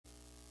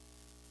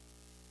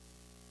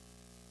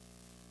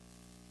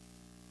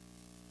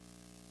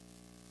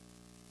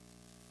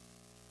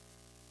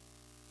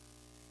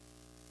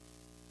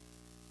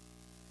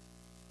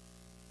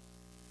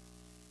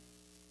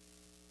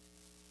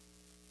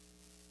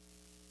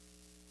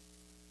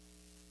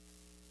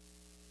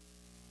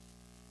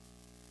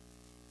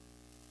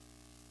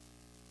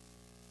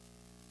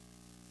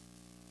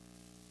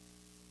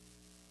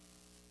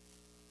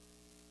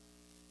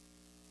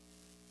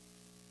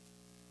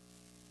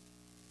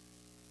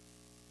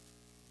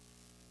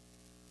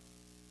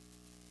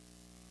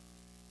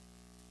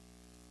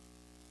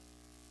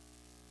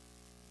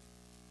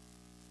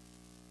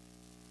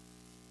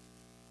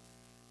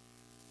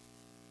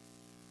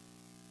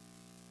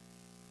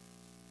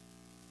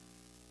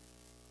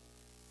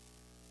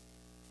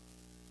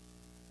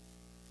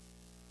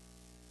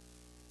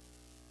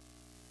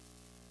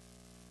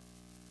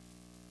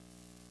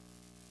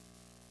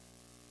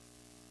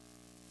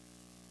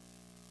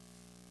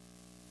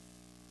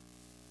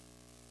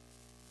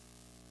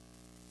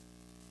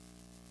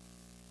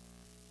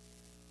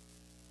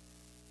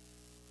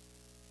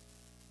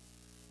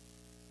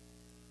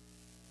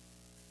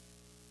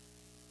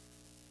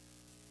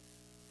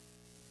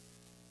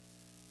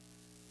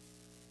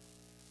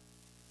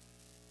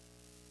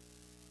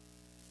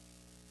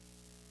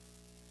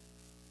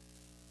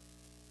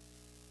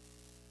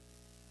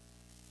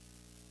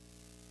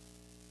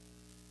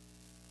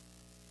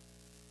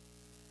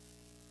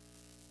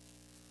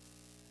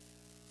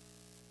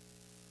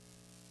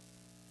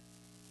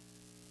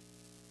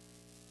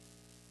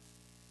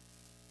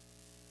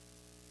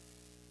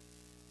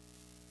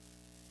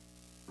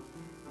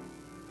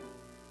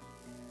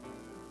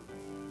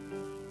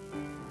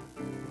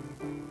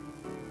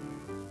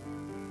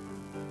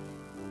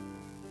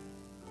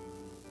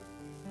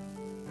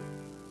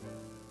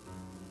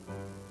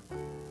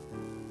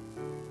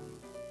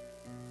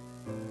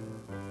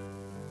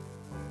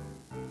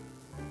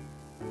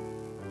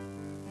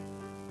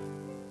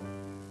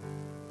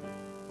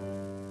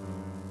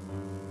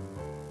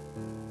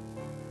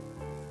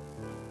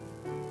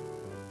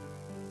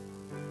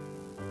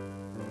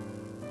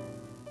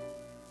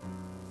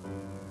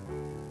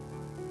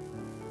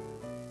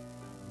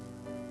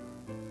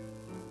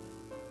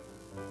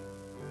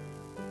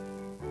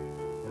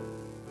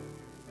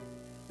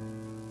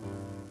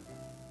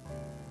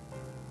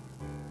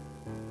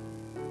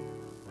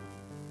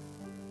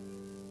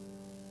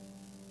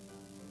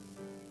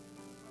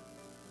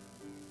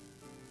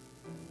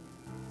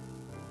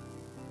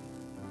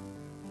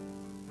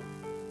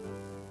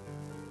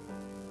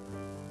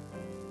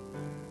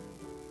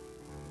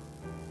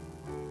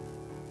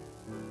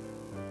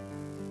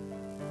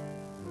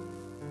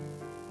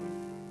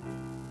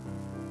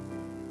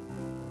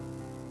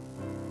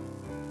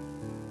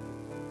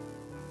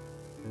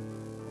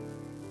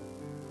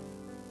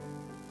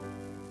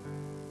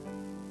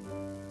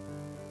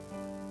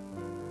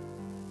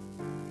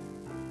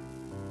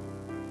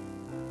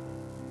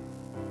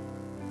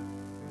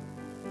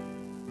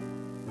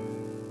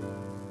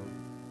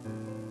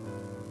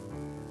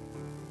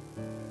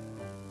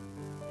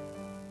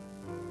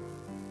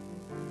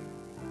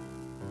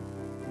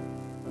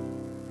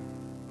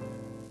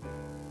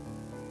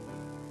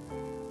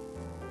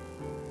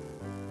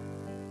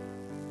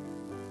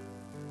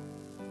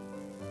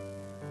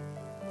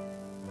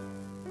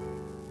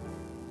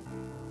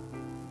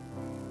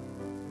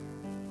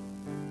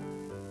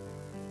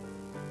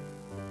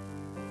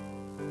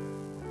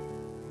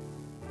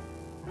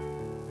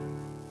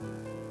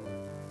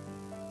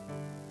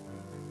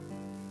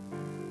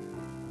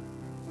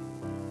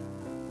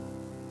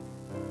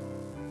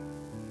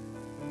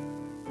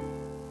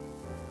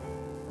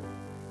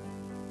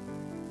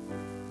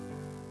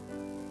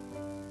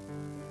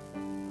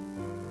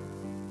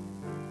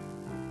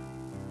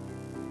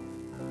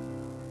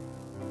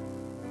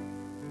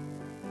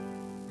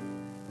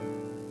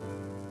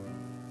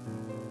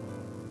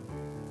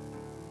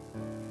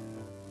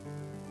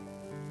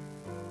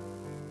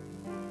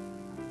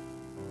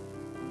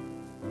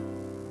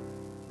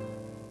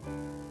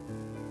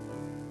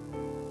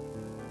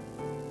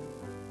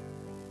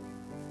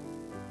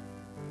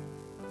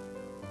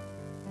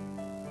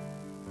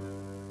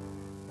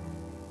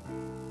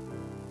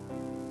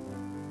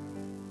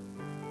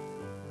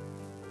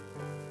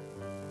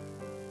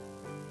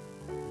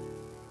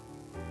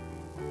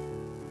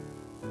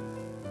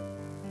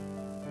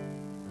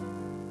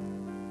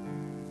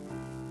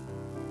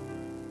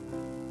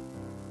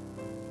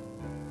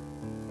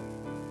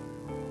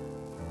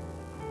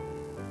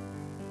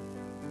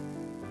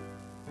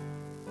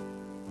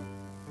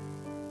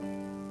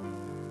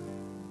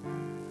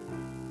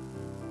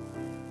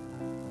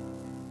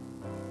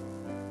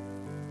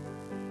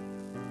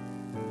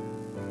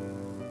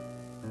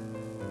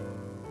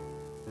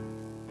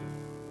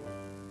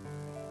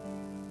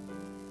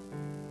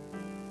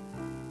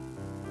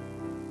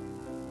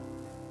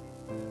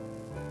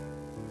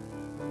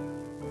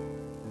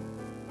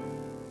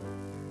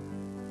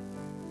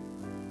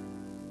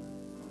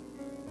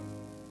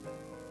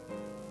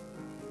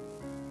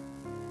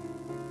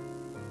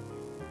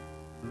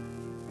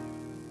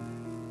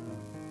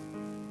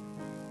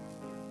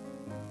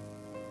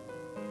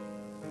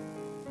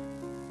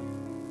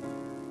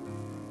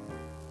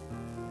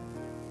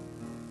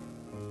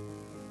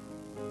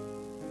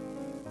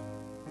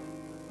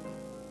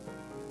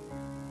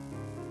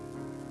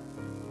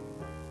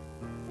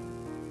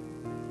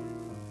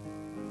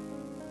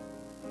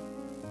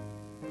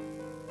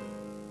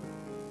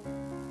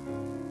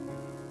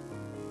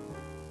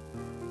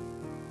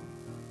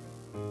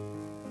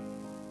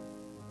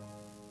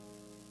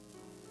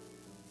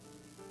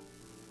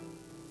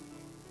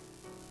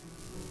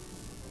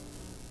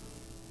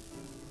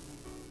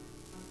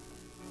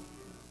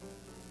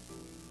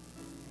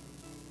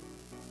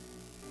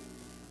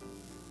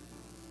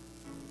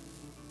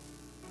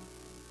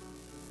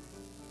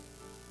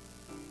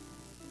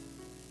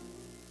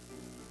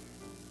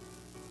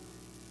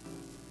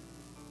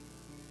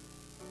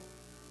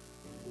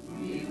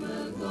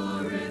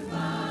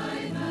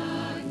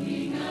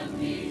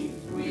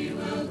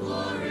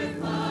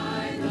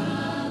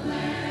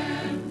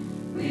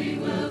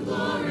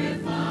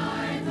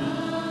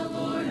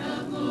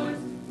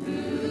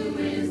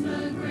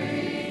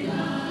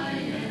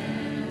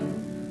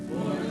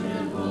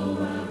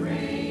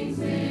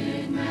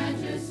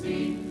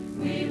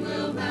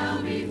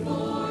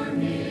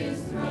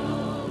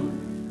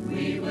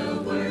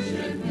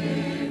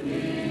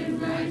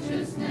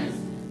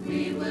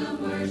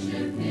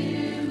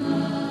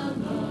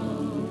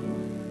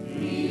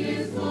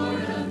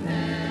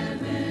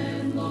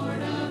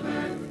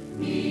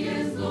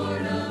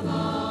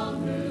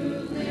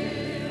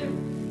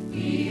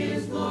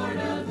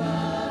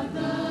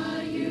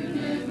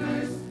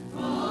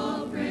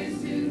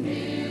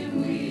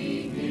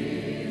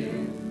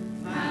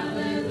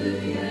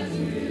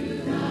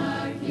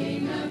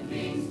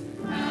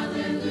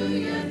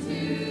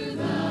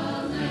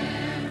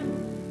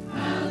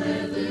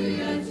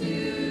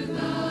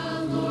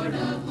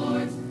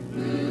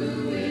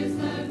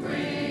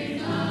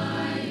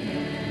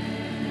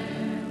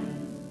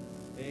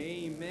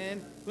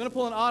We're going to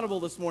pull an audible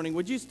this morning.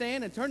 Would you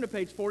stand and turn to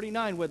page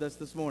 49 with us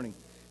this morning?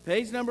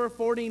 Page number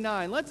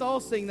 49. Let's all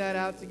sing that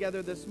out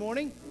together this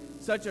morning.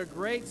 Such a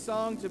great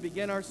song to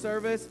begin our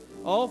service.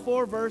 All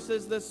 4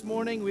 verses this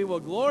morning. We will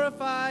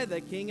glorify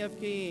the King of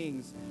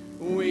Kings.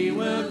 We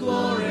will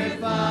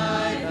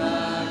glorify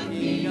the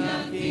King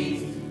of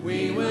Kings.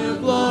 We will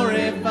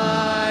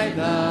glorify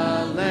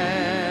the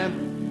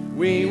Lamb.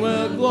 We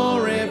will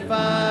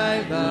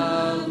glorify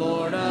the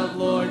Lord of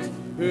Lords,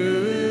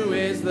 who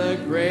is the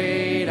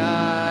great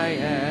I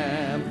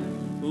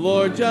am.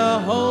 Lord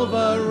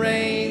Jehovah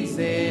reigns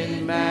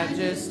in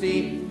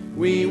majesty.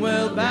 We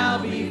will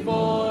bow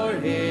before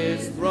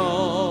his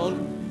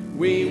throne.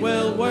 We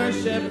will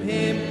worship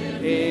him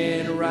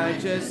in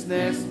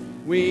righteousness.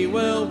 We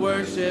will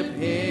worship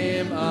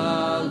him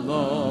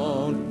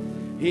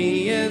alone.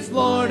 He is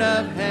Lord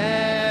of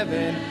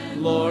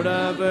heaven, Lord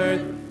of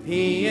earth.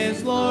 He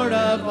is Lord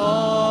of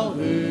all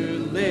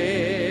who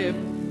live.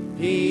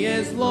 He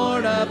is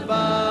Lord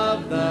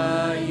above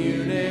the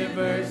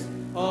universe.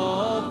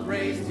 All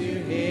praise to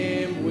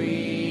him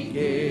we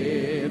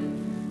give.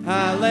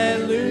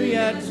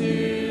 Hallelujah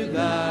to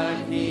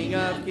the King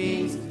of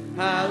Kings.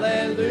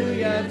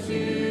 Hallelujah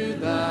to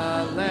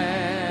the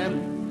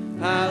Lamb.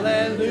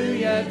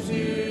 Hallelujah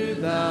to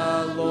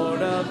the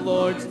Lord of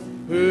Lords,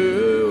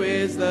 who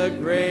is the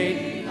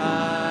great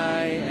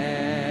I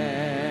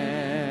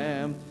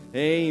am.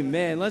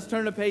 Amen. Let's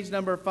turn to page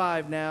number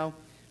 5 now.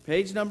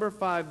 Page number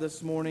 5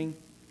 this morning.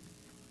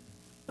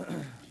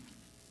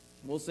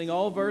 We'll sing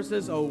all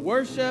verses. Oh,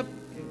 worship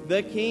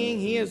the King.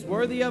 He is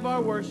worthy of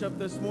our worship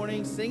this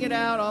morning. Sing it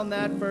out on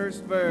that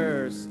first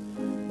verse.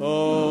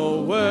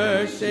 Oh,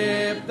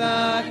 worship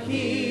the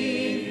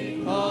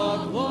King,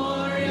 all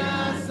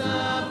glorious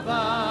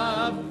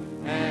above,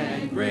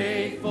 and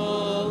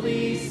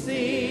gratefully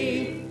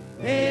sing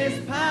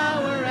his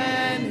power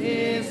and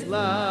his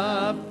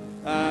love,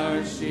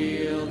 our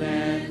shield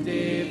and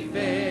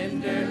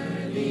defender,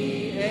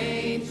 the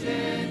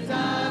ancient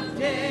of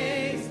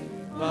days,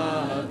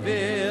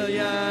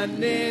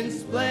 pavilion in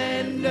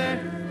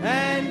splendor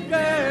and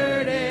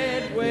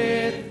girded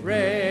with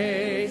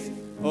praise.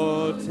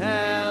 Oh,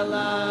 tell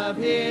of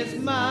his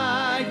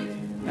might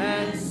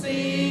and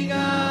sing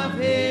of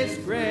his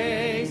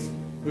grace,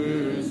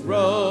 whose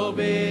robe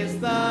is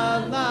the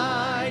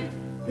light,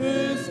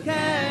 whose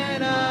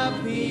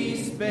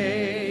canopy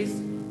space,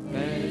 and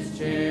his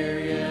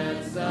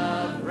chariots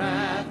of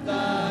wrath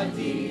the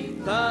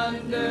deep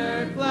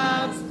thunder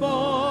clouds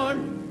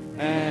born,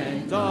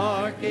 and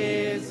dark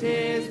is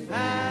his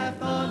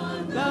path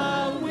on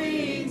the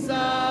wings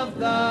of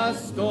the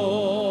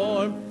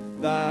storm.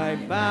 Thy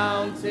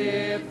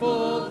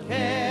bountiful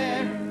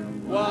care,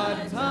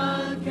 what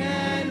tongue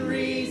can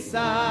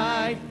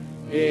recite?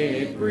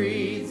 It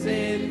breathes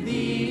in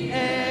the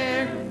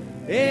air,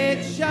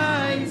 it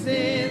shines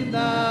in the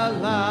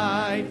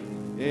light,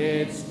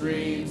 it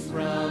streams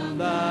from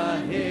the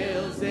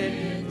hills,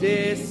 it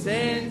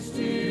descends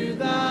to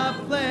the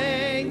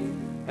plain,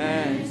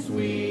 and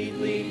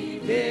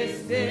sweetly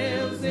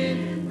distills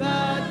in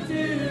the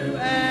dew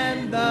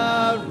and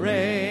the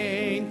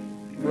rain.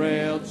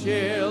 Frail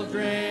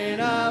children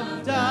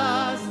of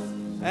dust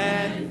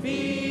and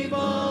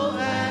feeble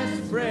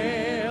as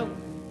frail,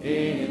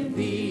 in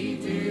thee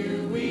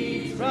do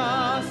we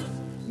trust,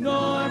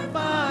 nor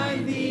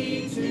find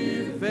thee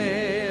to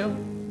fail.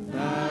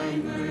 Thy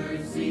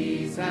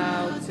mercies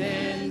how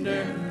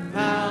tender,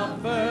 how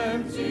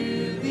firm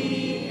to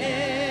the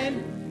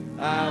end,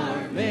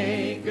 our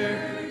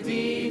Maker,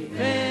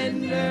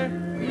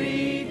 Defender,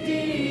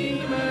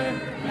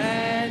 Redeemer,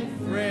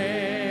 and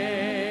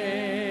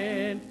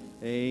Friend.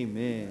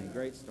 Amen.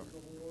 Great start.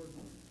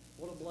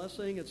 What a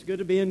blessing. It's good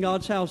to be in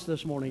God's house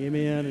this morning.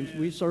 Amen. And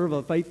we serve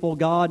a faithful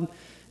God,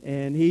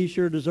 and he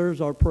sure deserves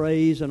our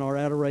praise and our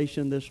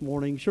adoration this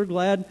morning. Sure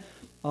glad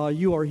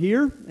you are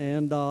here,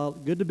 and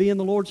good to be in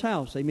the Lord's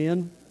house.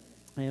 Amen.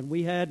 And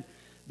we had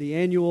the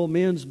annual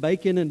men's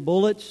bacon and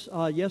bullets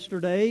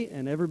yesterday,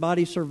 and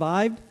everybody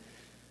survived.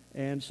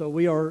 And so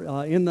we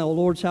are in the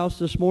Lord's house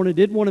this morning.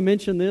 Did want to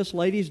mention this.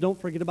 Ladies, don't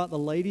forget about the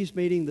ladies'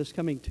 meeting this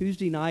coming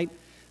Tuesday night.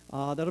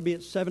 That'll be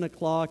at 7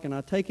 o'clock, and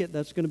I take it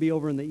that's going to be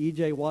over in the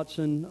E.J.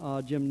 Watson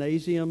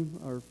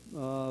Gymnasium, or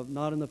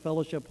not in the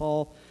fellowship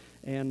hall,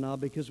 and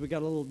because we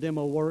got a little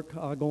demo work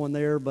going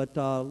there. But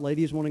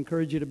ladies, want to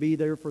encourage you to be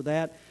there for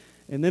that.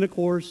 And then, of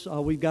course,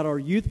 we've got our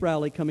youth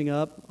rally coming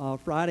up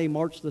Friday,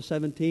 March the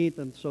 17th,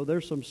 and so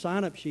there's some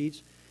sign-up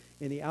sheets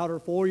in the outer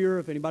foyer.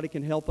 If anybody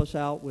can help us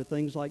out with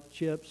things like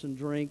chips and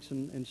drinks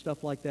and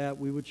stuff like that,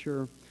 we would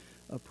sure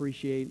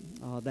appreciate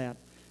that.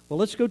 Well,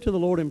 let's go to the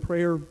Lord in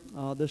prayer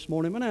this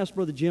morning. I'm going to ask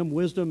Brother Jim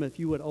Wisdom if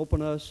you would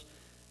open us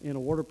in a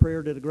word of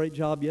prayer. Did a great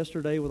job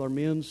yesterday with our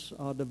men's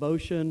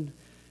devotion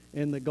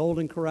in the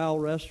Golden Corral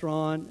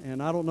restaurant,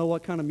 and I don't know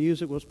what kind of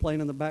music was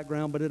playing in the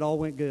background, but it all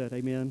went good.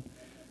 Amen.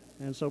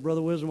 And so,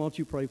 Brother Wisdom, why don't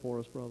you pray for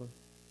us, brother?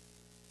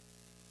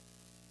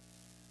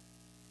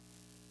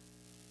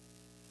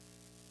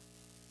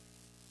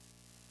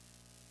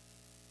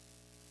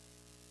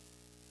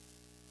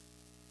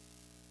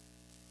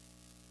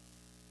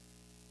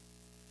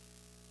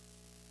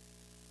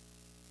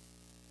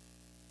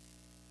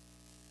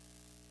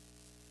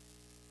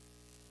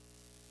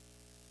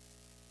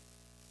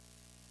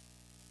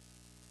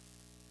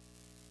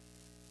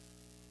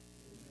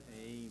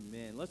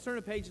 Let's turn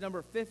to page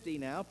number 50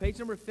 now. Page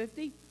number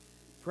 50.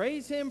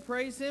 Praise Him,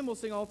 praise Him. We'll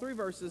sing all three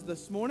verses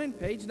this morning.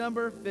 Page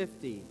number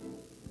 50.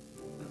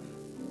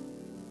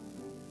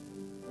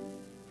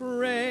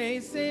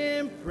 Praise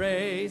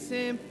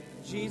Him,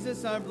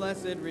 Jesus our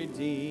blessed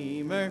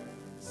Redeemer.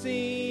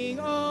 Sing,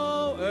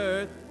 O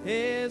earth,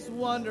 His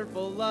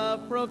wonderful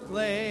love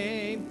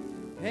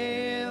proclaim.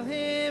 Hail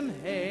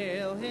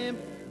Him,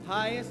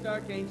 highest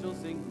archangels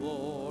sing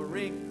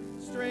glory.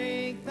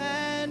 Strength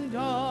and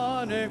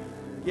honor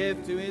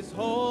give to His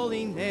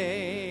holy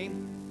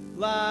name.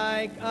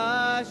 Like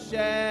a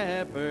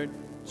shepherd,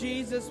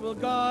 Jesus will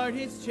guard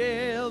His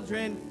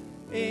children.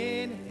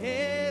 In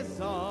His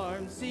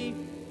arms He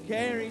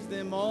carries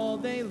them all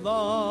day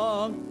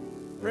long.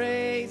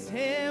 Praise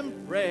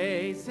Him,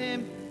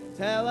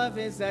 tell of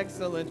His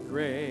excellent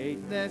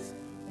greatness.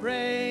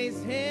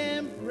 Praise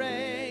Him,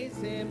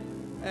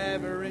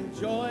 ever in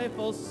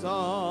joyful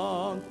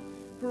song.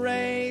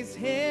 Praise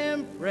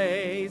Him,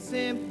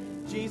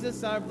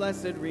 Jesus our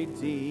blessed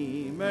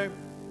Redeemer.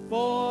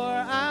 For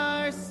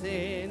our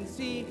sins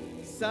He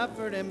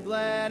suffered and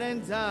bled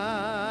and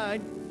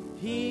died.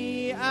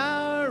 He,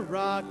 our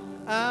rock,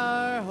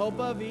 our hope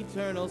of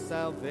eternal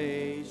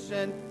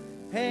salvation.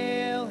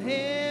 Hail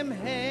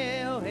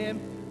Him,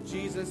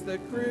 Jesus the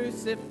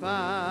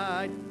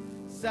crucified.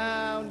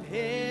 Sound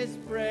His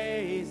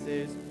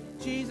praises,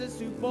 Jesus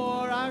who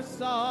bore our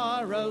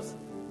sorrows.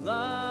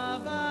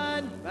 Love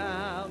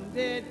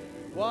unbounded,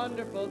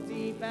 wonderful,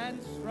 deep,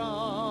 and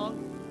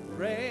strong.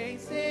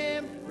 Praise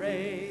Him,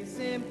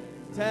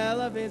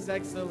 tell of His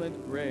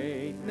excellent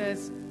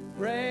greatness.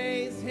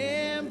 Praise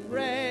Him,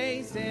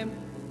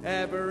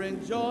 ever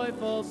in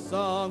joyful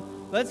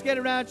song. Let's get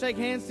around, shake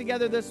hands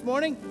together this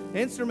morning.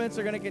 Instruments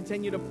are going to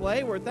continue to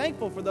play. We're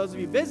thankful for those of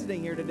you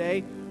visiting here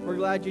today. We're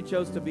glad you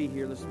chose to be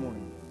here this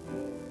morning.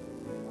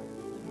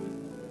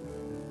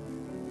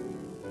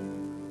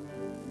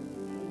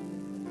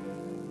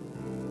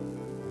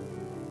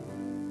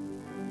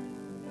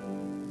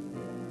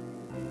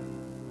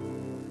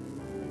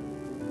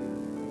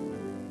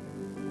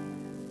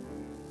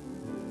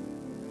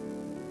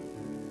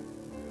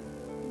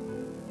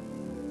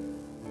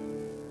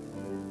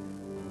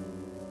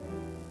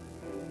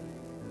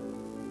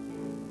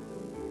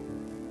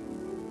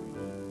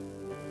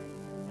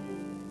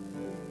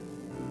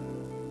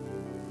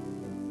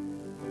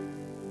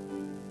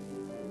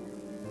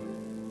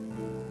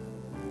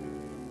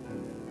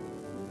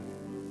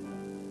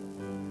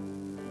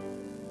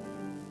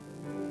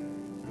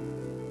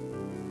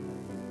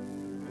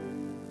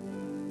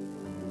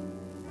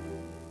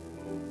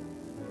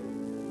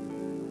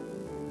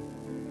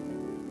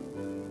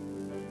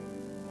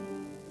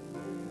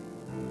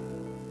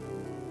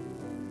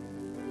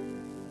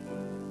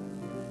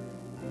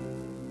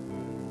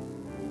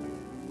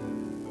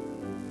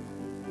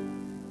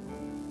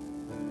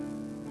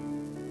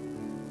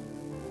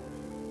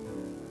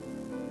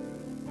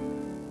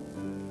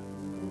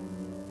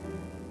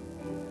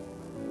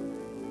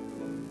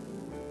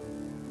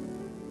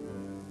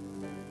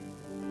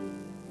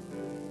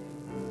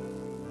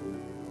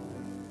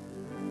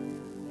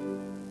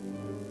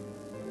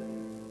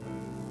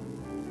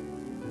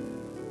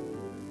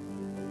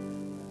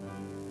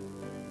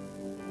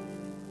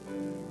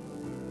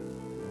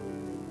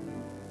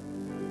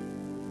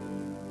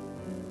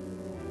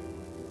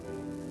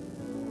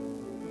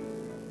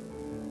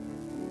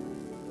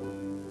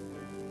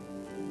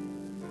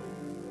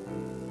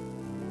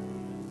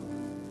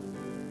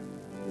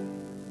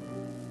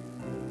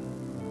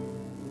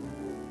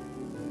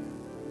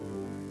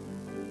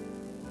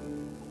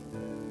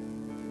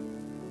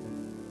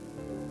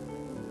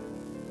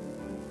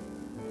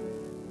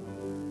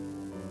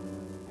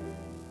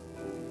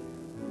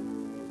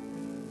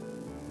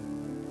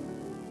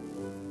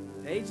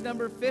 Page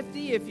number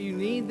 50, if you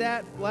need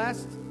that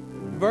last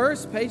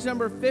verse, page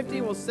number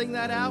 50, we'll sing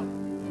that out.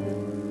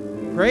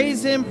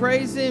 Praise Him,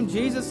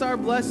 Jesus our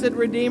blessed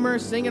Redeemer,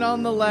 sing it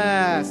on the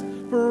last.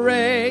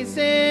 Praise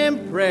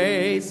Him,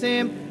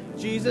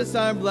 Jesus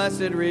our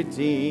blessed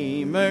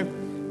Redeemer.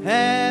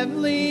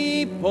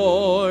 Heavenly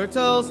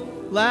portals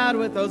loud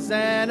with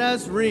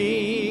hosannas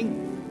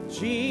ring.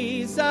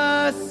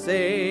 Jesus,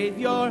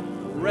 Savior,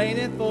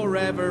 reigneth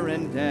forever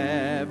and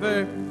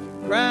ever.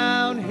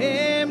 Crown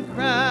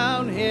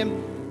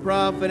Him,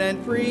 prophet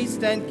and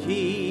priest and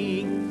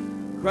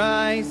king.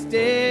 Christ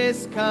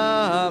is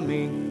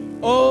coming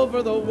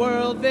over the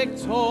world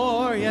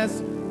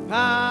victorious.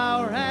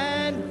 Power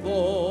and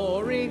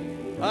glory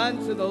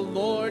unto the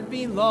Lord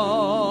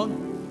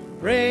belong.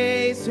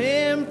 Praise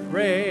Him,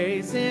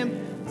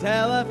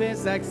 tell of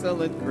His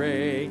excellent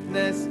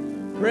greatness.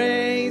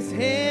 Praise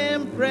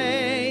Him,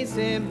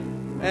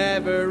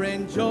 ever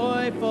in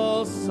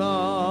joyful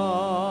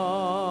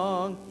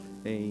song.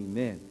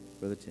 Amen.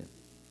 Brother Tim.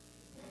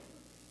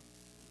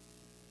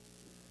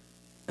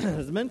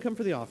 As the men come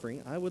for the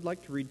offering, I would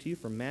like to read to you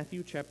from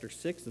Matthew chapter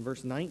 6 and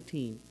verse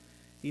 19.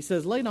 He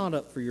says, Lay not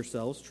up for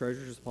yourselves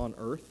treasures upon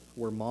earth,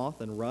 where moth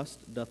and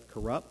rust doth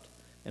corrupt,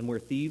 and where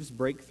thieves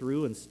break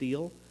through and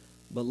steal.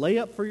 But lay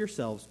up for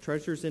yourselves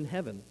treasures in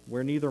heaven,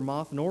 where neither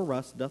moth nor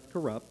rust doth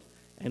corrupt,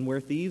 and where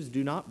thieves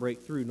do not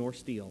break through nor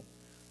steal.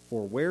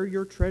 For where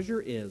your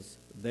treasure is,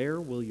 there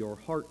will your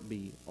heart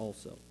be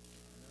also.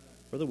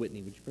 Brother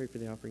Whitney, would you pray for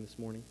the offering this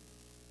morning?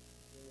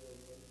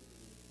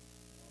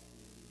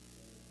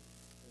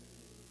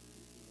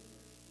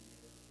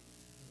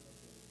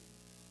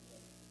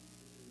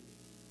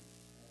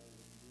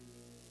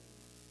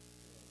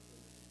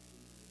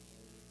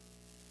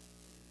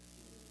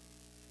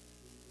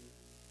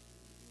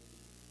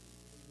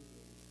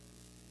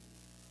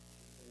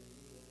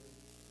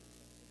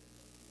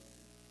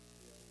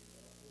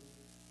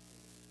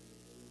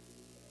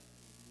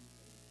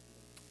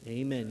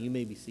 Amen. You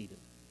may be seated.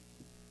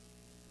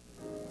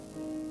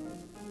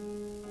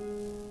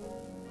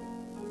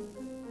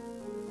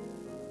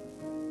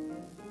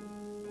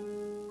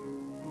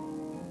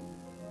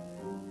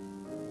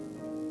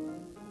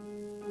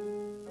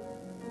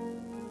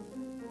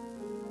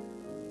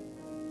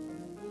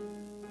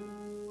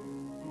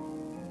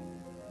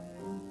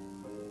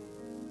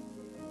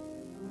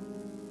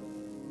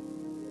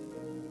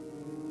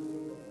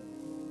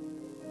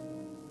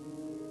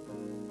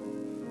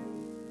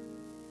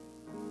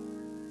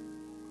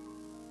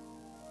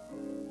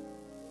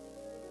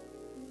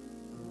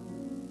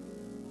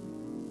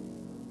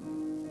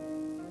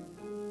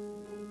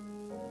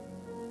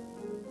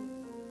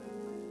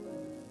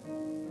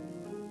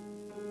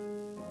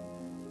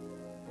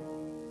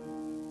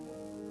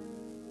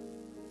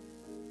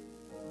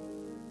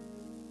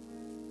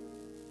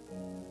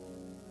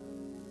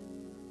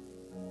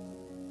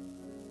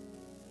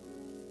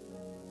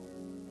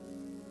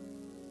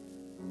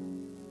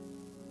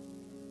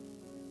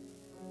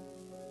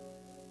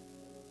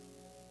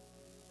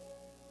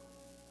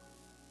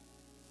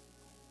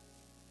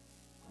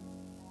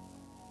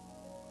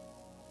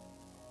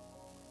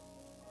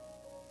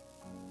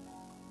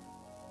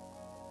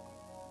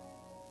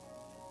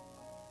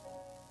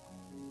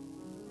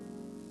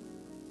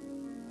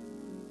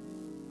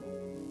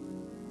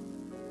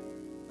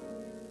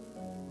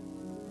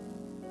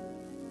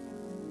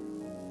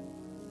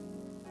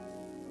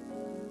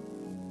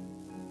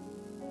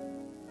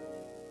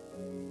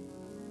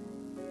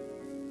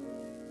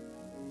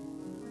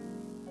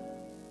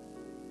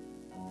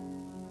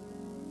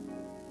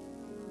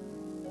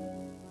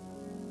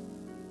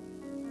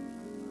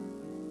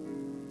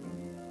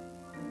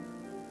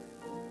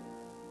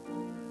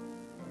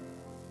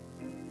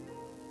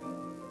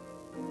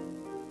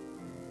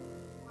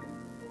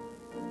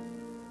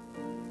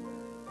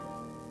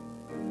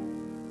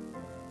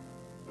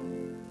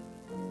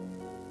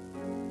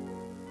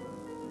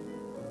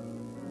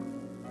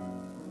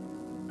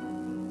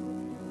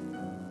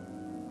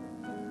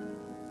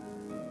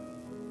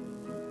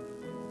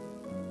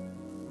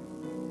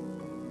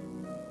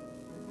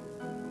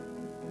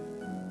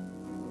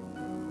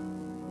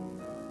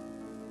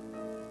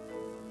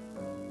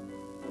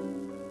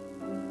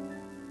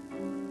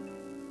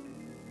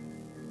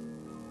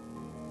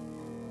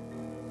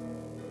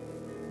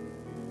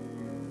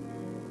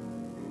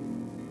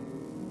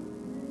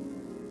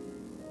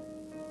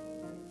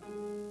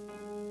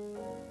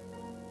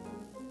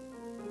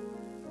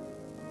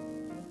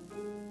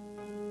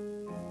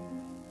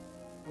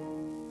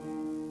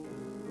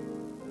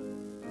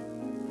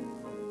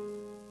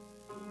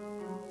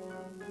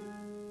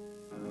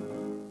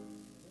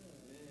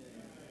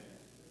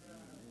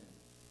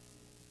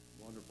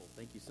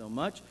 Thank you so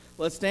much.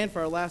 Let's stand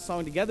for our last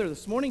song together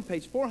this morning,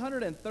 page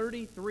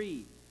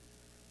 433.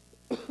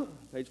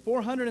 Page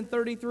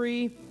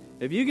 433.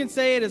 If you can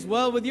say it as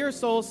well with your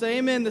soul, say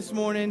amen this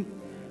morning.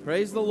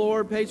 Praise the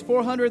Lord. Page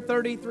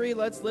 433.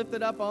 Let's lift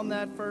it up on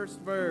that first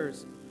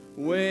verse.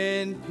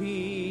 When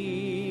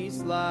peace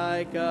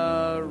like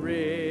a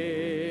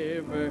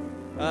river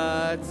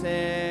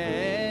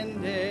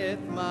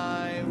attendeth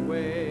my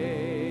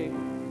way,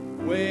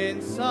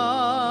 when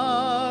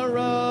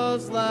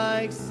sorrows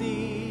like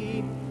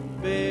sea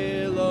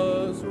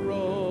billows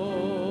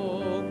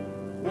roll,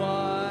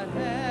 whatever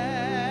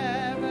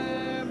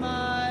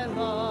my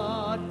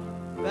lot,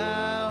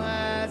 thou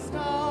hast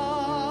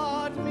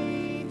taught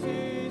me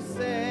to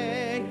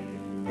say,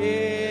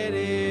 it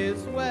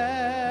is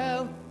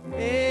well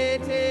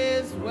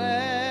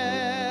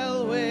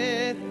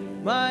with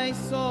my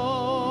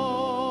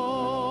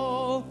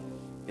soul,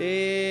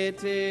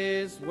 it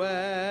is well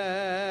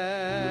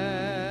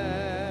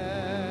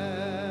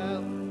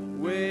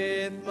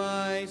with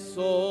my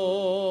soul.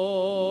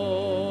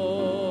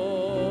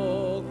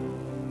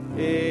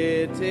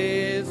 It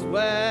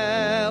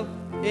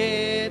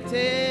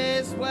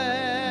is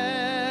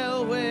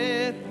well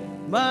with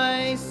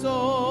my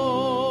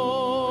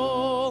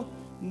soul.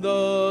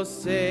 Though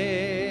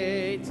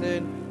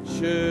Satan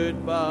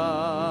should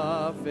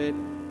buffet,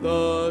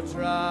 though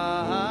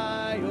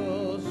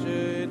trials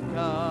should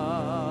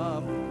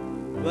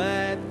come,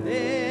 let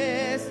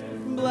this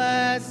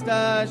blessed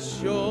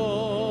assurance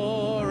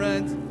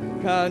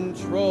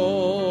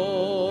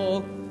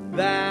control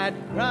that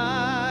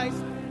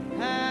Christ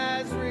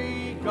has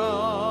regarded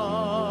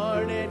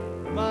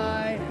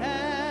my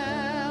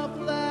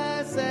helpless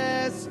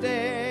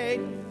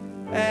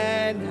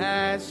and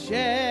has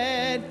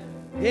shed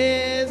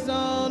his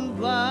own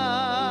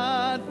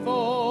blood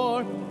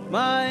for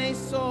my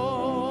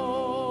soul.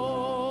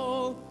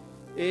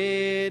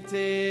 It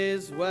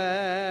is well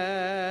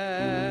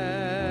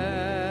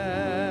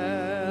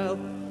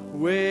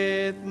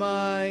with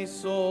my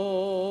soul.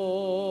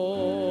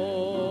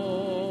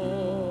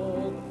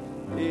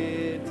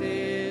 It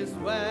is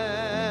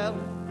well,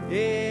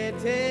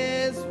 it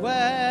is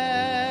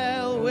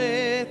well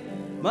with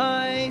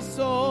my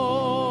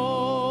soul.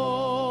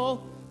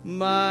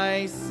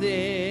 My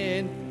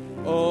sin,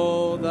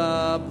 oh,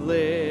 the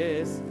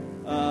bliss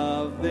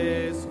of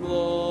this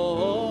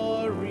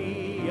glorious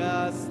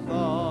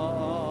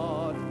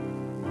thought.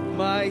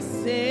 My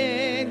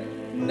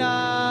sin,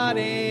 not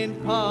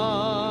in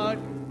part,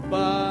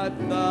 but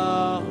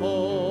the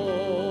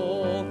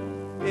whole,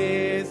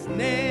 is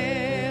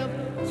nailed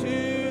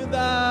to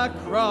the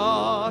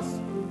cross,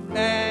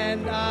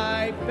 and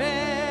I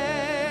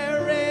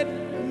bear it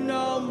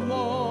no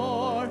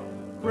more.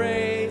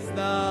 Praise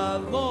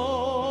the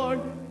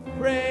Lord,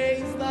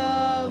 praise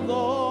the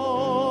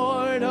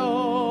Lord,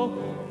 oh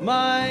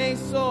my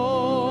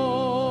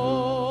soul.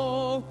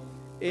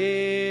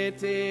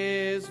 It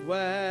is well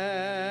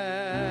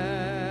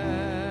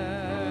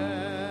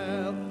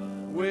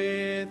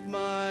with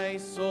my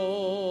soul.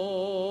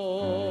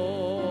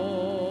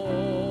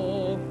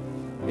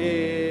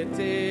 It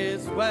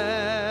is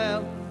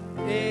well,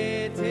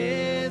 it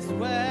is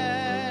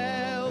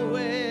well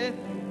with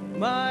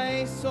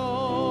my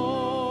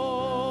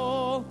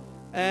soul.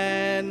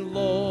 And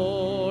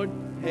Lord,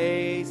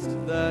 haste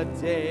the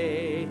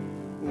day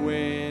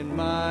when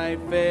my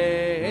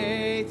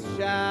faith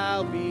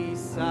shall be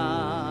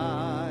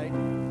sight.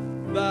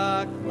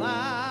 The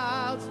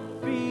clouds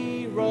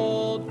be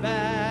rolled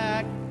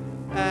back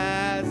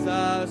as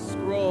a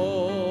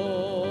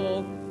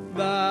scroll.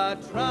 The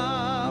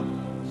trump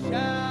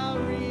shall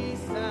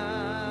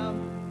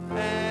resound,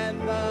 and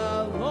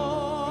the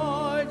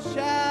Lord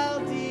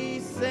shall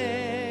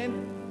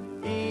descend.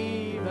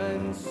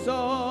 Even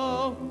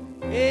so,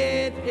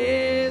 it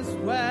is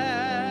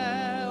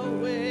well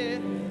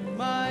with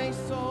my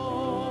soul.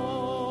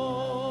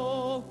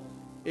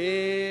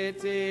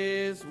 It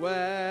is well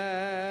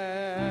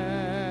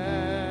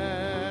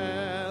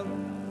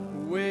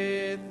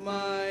with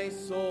my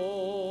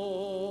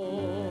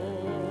soul.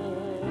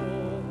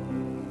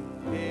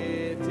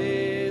 It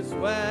is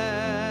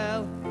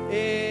well,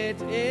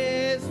 it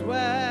is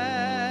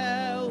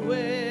well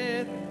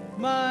with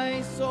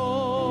my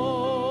soul.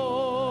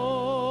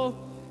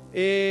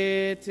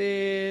 It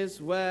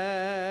is well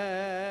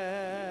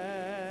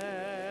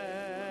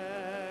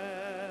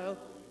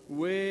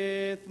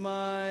with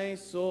my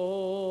soul.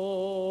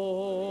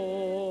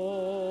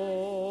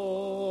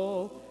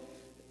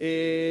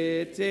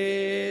 It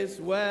is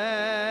well.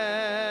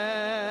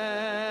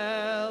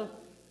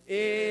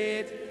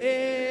 It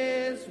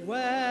is well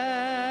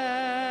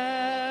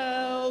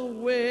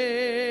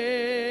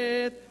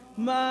with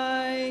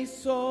my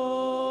soul.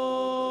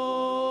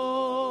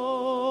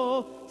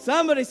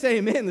 Somebody say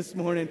amen this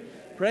morning.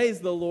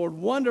 Praise the Lord.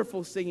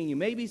 Wonderful singing. You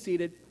may be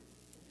seated.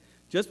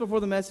 Just before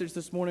the message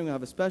this morning, we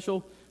have a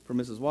special for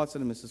Mrs.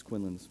 Watson and Mrs.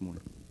 Quinlan this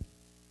morning.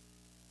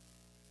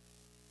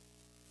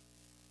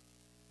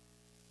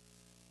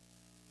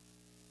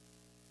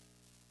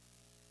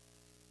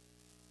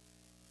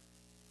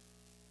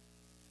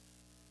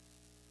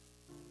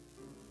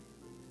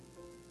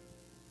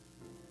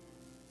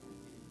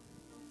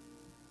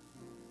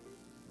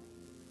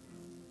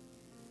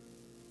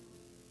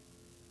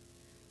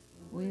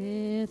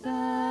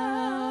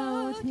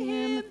 Without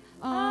him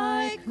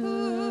I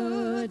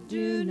could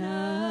do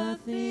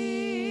nothing.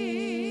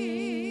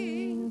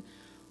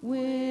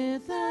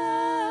 Without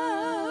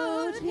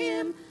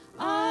him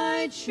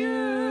I'd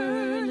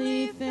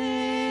surely fail.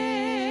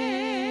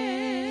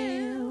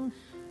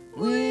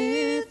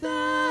 Without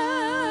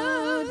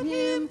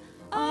him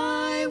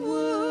I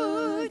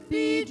would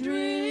be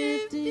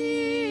drifting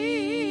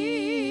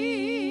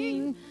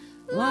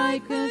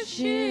like a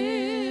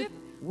ship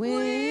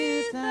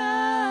without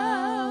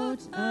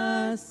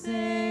a sail.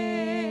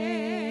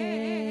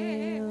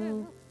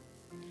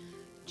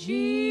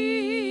 Jesus,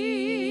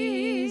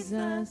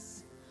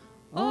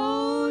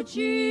 oh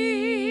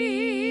Jesus,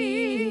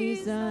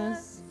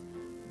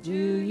 do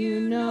you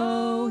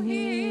know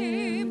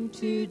him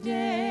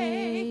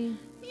today?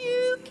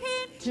 You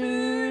can't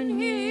turn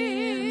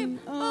him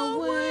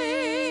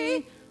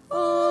away.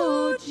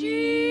 Oh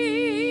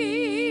Jesus,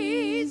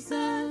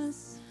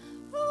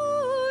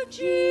 oh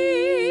Jesus,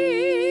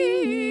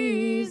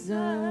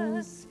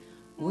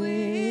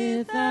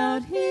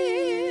 without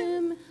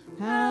him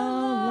how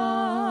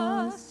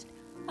lost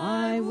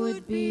I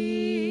would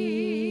be.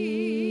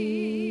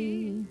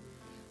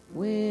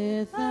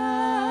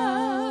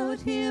 Without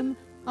him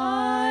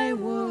I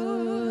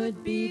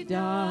would be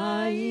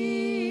dying.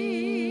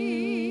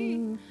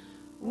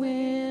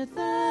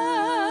 Without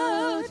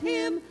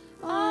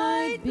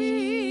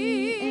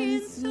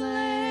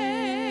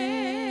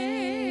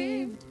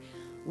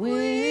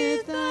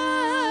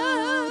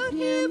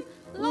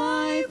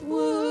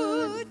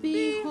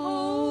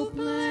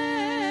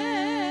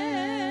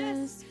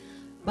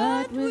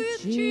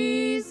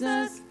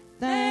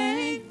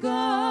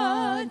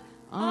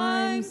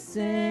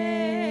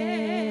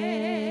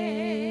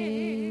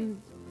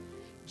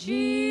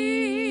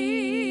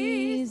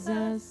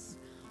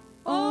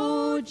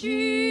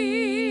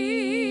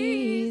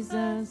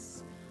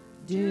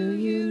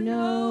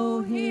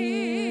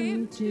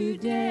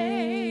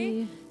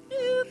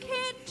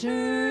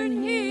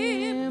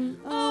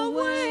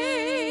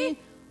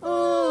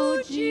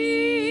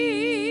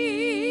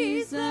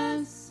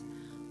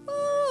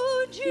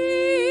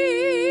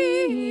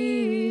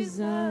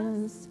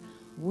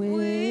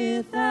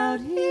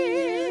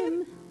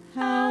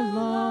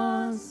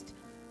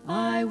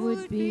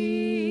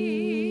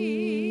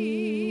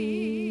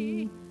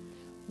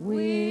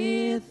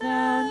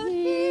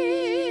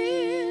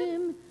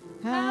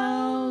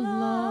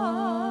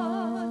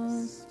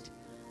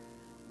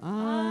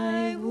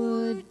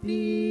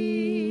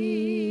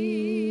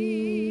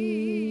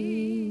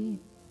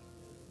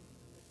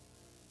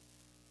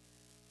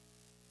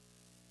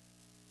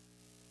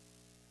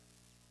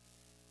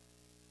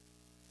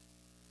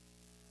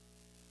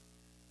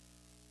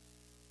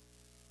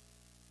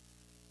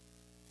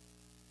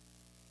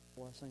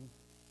blessing.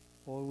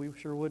 Boy, we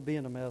sure would be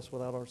in a mess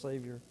without our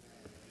Savior.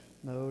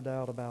 No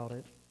doubt about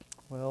it.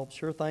 Well,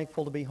 sure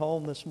thankful to be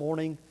home this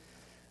morning.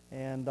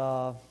 And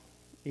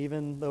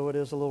even though it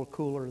is a little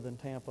cooler than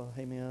Tampa,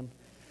 amen.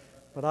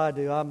 But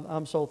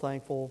I'm so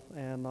thankful.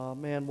 And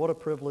man, what a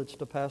privilege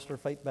to pastor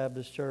Faith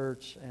Baptist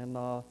Church. And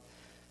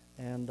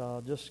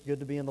just good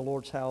to be in the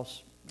Lord's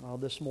house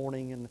this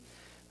morning. And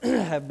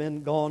have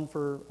been gone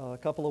for a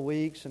couple of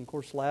weeks. And of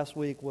course, last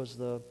week was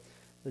the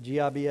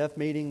GIBF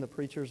meeting, the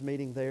preachers'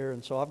 meeting there.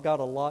 And so I've got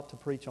a lot to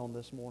preach on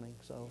this morning.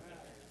 So,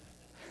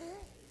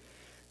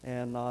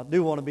 and I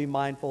do want to be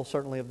mindful,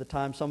 certainly, of the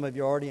time. Some of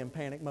you are already in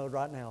panic mode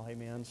right now.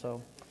 Amen.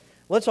 So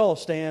let's all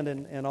stand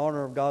in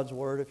honor of God's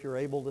Word if you're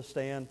able to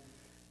stand.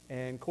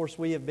 And, of course,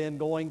 we have been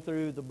going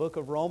through the book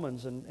of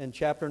Romans in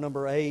chapter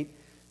number 8.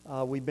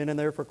 We've been in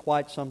there for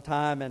quite some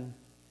time.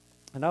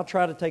 And I'll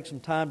try to take some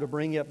time to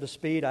bring you up to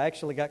speed. I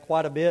actually got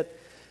quite a bit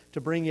to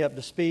bring you up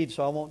to speed,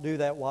 so I won't do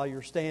that while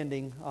you're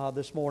standing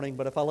this morning.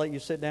 But if I let you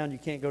sit down, you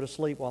can't go to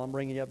sleep while I'm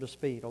bringing you up to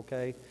speed,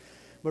 okay?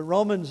 But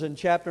Romans in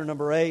chapter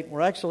number 8,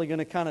 we're actually going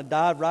to kind of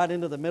dive right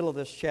into the middle of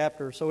this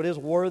chapter, so it is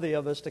worthy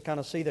of us to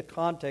kind of see the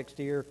context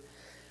here.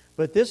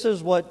 But this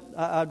is what,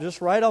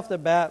 just right off the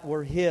bat,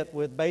 we're hit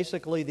with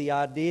basically the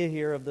idea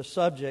here of the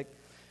subject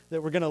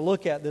that we're going to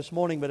look at this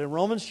morning. But in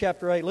Romans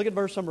chapter 8, look at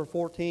verse number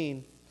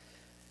 14.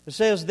 It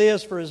says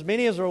this, "For as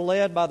many as are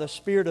led by the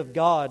Spirit of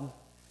God,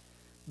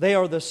 they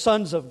are the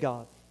sons of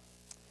God.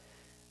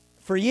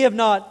 For ye have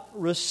not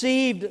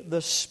received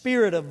the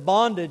spirit of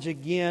bondage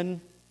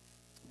again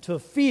to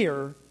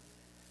fear,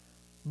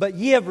 but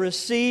ye have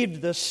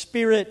received the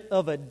spirit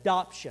of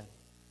adoption,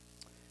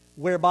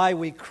 whereby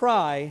we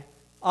cry,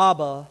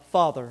 Abba,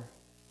 Father.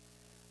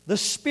 The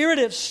Spirit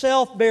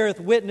itself beareth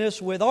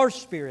witness with our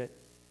spirit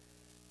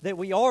that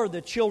we are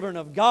the children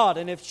of God.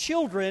 And if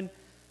children,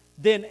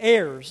 then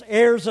heirs,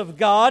 heirs of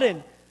God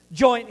and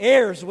joint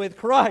heirs with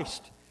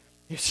Christ.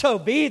 If so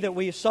be that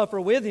we suffer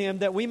with Him,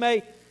 that we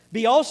may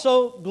be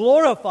also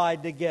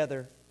glorified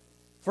together.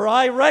 For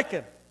I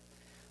reckon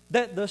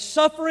that the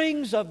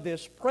sufferings of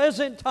this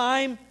present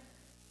time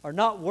are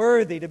not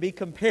worthy to be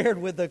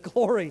compared with the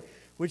glory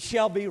which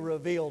shall be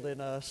revealed in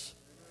us."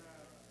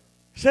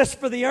 It says,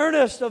 For the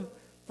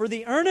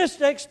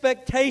earnest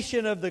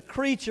expectation of the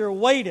creature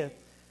waiteth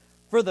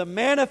for the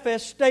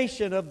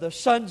manifestation of the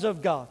sons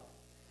of God.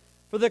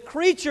 For the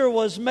creature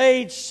was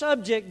made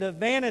subject to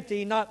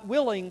vanity, not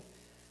willing,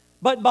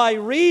 but by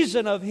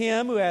reason of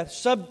Him who hath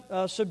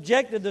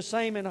subjected the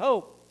same in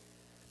hope.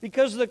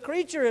 Because the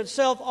creature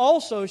itself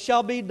also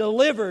shall be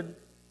delivered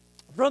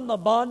from the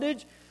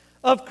bondage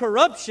of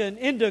corruption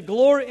into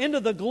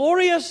the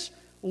glorious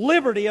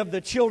liberty of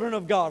the children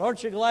of God.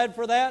 Aren't you glad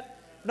for that?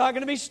 We're not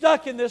going to be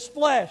stuck in this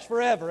flesh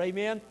forever,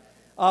 amen?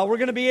 We're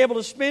going to be able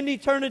to spend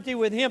eternity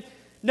with Him.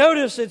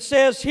 Notice it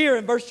says here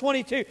in verse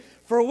 22,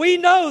 "For we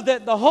know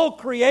that the whole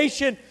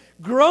creation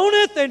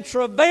groaneth and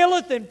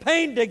travaileth in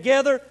pain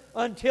together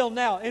until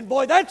now." And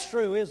boy, that's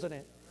true, isn't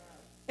it?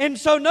 And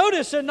so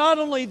notice that not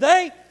only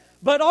they,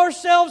 but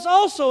ourselves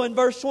also in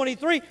verse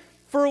 23,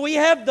 "For we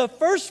have the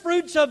first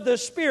fruits of the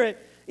Spirit,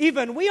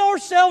 even we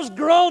ourselves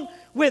groan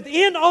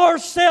within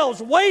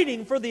ourselves,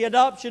 waiting for the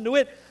adoption to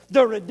wit,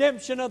 the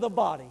redemption of the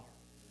body."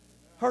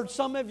 Heard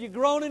some of you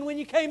groaning when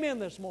you came in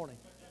this morning.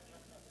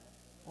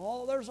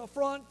 "Oh, there's a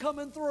front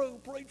coming through,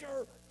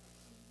 preacher."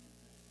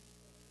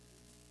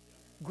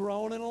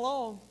 Groaning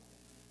along.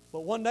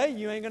 But one day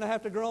you ain't going to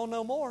have to groan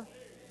no more.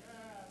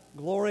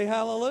 Glory,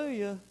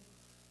 hallelujah.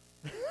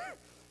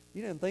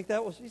 You didn't think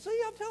that was... You see,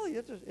 I'm telling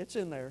you, it's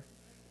in there.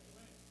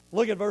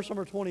 Look at verse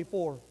number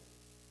 24.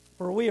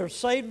 "For we are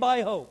saved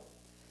by hope.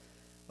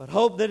 But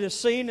hope that is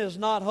seen is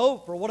not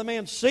hope. For what a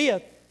man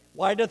seeth,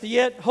 why doth he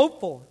yet hope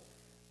for?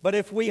 But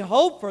if we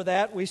hope for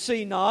that we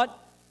see not,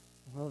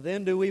 well,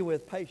 then do we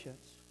with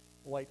patience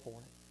wait for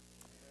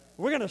it."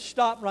 We're going to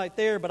stop right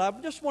there, but I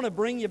just want to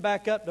bring you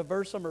back up to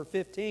verse number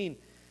 15. It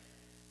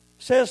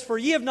says, "For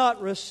ye have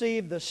not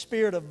received the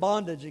spirit of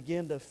bondage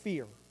again to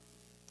fear,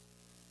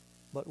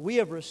 but we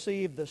have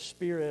received the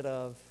spirit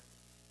of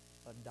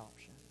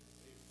adoption."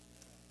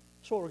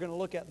 That's what we're going to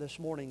look at this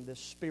morning, this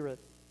spirit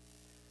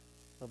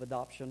of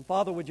adoption.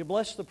 Father, would you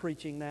bless the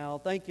preaching now?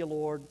 Thank you,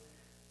 Lord.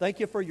 Thank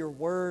you for your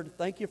word.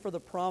 Thank you for the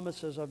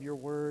promises of your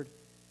word.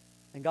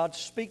 And God,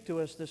 speak to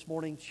us this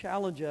morning.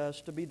 Challenge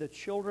us to be the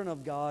children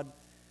of God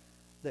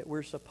that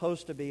we're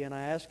supposed to be. And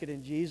I ask it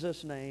in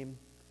Jesus' name.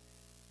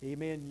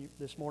 Amen.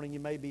 This morning you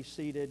may be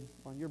seated.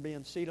 While you're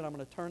being seated, I'm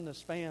going to turn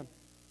this fan.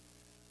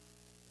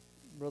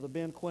 Brother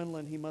Ben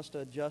Quinlan, he must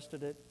have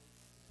adjusted it.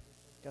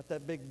 Got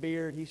that big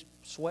beard. He's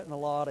sweating a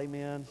lot.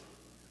 Amen.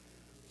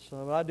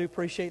 So I do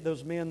appreciate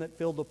those men that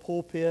filled the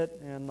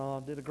pulpit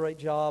and did a great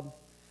job.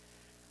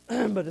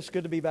 But it's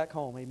good to be back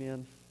home.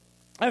 Amen.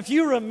 If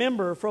you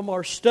remember from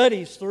our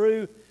studies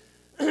through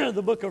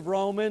the book of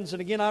Romans,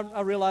 and again,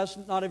 I realize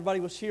not everybody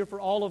was here for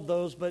all of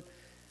those, but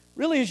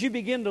really as you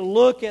begin to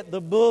look at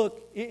the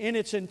book in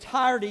its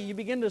entirety, you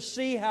begin to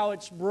see how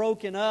it's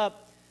broken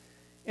up.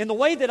 And the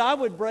way that I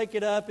would break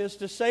it up is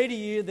to say to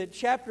you that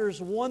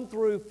chapters 1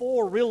 through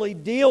 4 really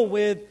deal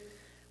with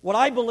what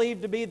I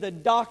believe to be the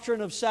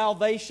doctrine of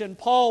salvation.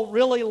 Paul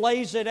really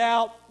lays it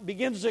out,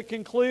 begins to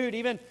conclude.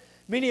 Even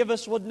many of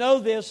us would know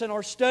this in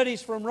our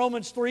studies from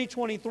Romans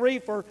 3:23,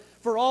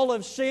 for all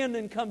have sinned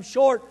and come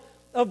short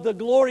of the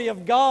glory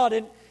of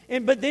God.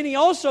 But then he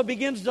also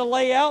begins to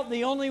lay out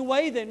the only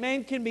way that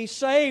man can be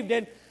saved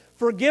and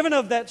forgiven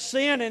of that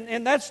sin,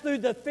 and that's through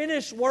the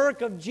finished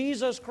work of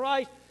Jesus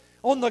Christ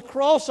on the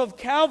cross of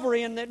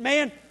Calvary, and that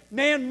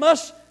man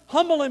must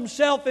humble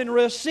himself and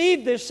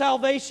receive this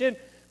salvation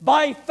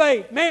by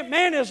faith.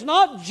 Man is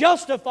not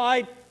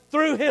justified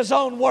through his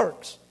own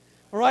works.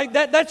 All right?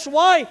 That's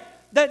why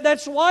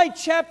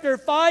chapter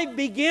 5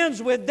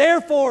 begins with,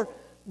 therefore,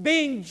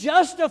 being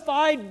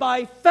justified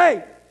by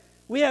faith.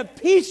 We have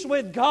peace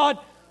with God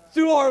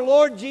through our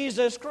Lord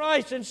Jesus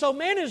Christ. And so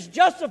man is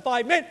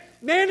justified.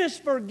 Man is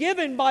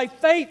forgiven by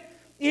faith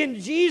in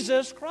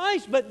Jesus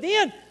Christ. But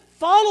then,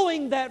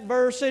 following that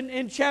verse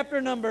in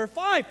chapter number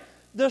 5,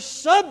 the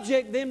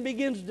subject then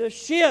begins to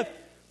shift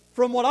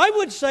from what I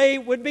would say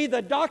would be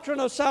the doctrine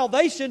of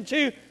salvation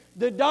to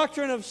the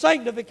doctrine of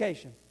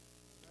sanctification.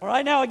 All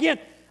right, now again,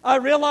 I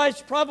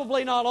realize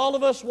probably not all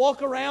of us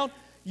walk around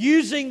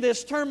using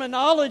this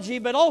terminology,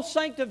 but all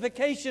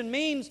sanctification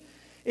means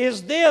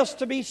is this: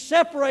 to be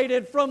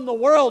separated from the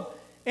world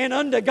and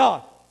unto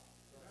God.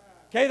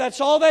 Okay,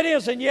 that's all that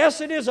is. And yes,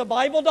 it is a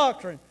Bible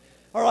doctrine.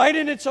 All right,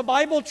 and it's a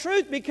Bible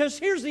truth, because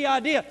here's the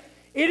idea.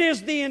 It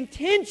is the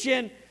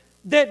intention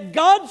that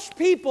God's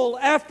people,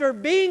 after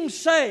being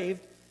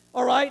saved,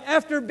 all right,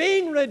 after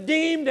being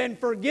redeemed and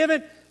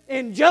forgiven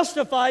and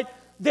justified,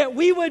 that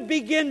we would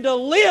begin to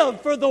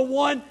live for the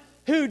one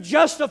who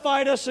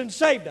justified us and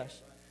saved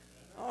us.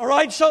 All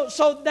right,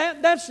 so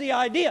that's the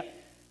idea.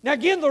 Now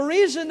again, the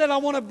reason that I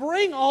want to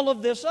bring all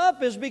of this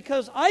up is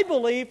because I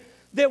believe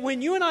that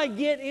when you and I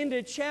get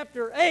into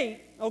chapter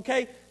 8,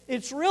 okay,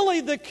 it's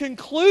really the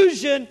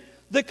conclusion,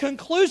 the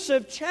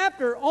conclusive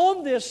chapter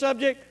on this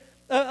subject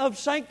of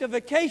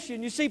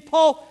sanctification. You see,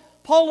 Paul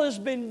has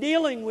been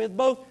dealing with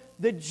both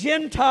the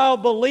Gentile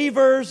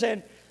believers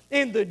and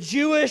the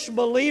Jewish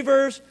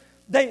believers.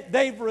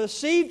 They've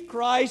received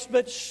Christ,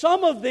 but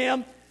some of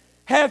them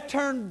have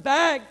turned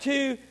back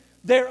to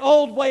their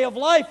old way of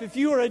life. If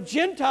you were a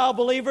Gentile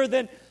believer,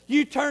 then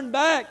you turned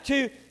back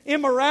to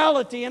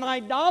immorality and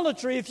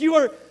idolatry. If you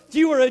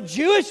were a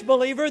Jewish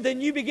believer,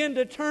 then you begin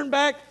to turn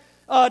back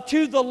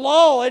to the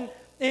law.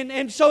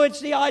 And so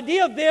it's the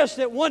idea of this,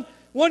 that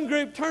one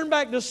group turned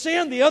back to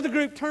sin, the other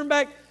group turned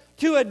back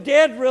to a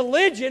dead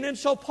religion. And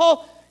so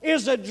Paul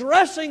is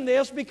addressing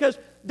this because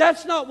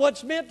that's not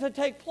what's meant to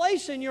take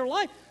place in your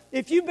life.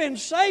 If you've been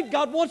saved,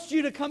 God wants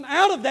you to come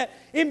out of that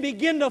and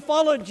begin to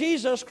follow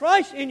Jesus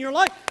Christ in your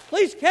life.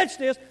 Please catch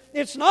this.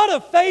 It's not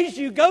a phase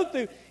you go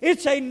through.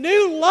 It's a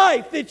new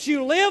life that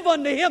you live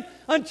unto Him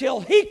until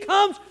He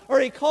comes or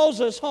He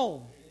calls us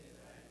home.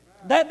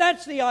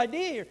 That's the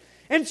idea here.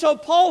 And so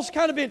Paul's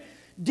kind of been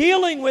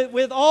dealing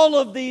with all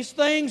of these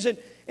things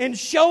and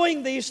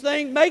showing these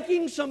things,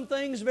 making some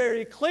things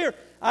very clear.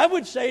 I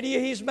would say to you,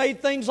 he's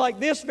made things like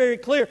this very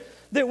clear,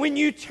 that when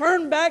you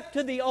turn back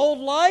to the old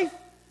life,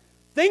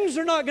 things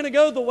are not going to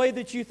go the way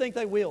that you think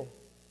they will.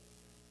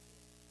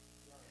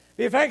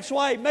 In fact, that's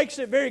why he makes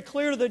it very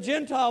clear to the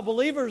Gentile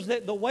believers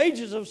that the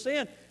wages of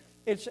sin,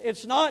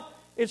 it's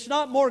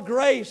not more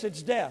grace,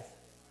 it's death.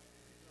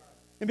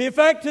 And in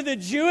fact, to the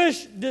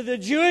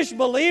Jewish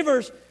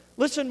believers,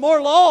 listen,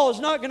 more law is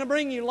not going to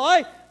bring you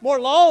life. More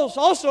law is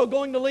also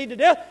going to lead to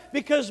death,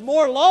 because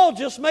more law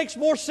just makes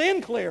more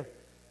sin clear.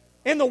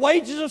 And the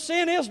wages of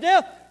sin is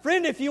death.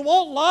 Friend, if you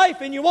want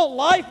life and you want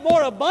life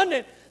more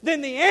abundant,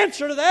 then the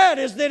answer to that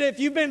is that if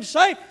you've been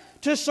saved,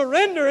 to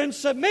surrender and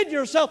submit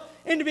yourself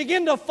and to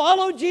begin to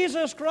follow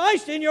Jesus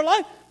Christ in your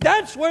life,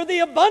 that's where the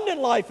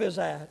abundant life is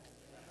at.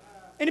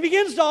 And he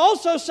begins to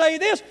also say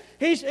this,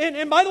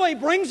 and by the way, he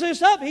brings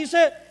this up. He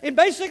said, and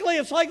basically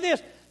it's like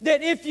this,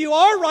 that if you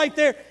are right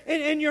there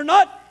and you're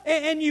not,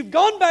 and you've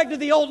gone back to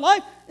the old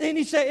life, and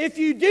he said, if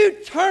you do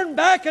turn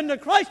back into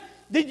Christ,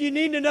 then you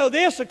need to know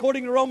this,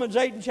 according to Romans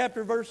 8 and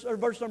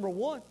verse number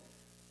 1.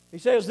 He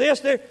says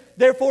this, there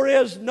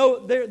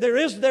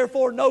is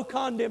therefore no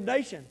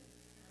condemnation.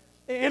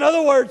 In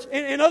other words,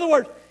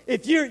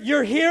 if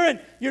you're here and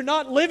you're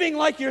not living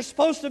like you're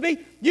supposed to be,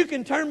 you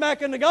can turn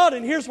back into God,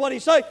 and here's what he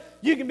says: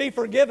 you can be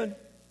forgiven.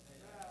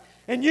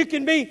 And you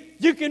can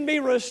be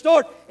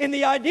restored. And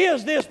the idea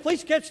is this,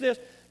 please catch this,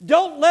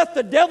 don't let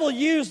the devil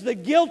use the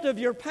guilt of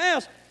your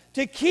past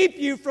to keep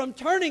you from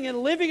turning and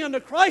living unto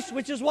Christ,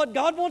 which is what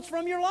God wants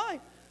from your life.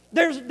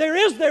 There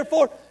is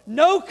therefore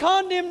no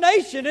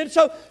condemnation. And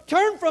so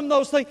turn from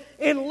those things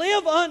and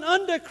live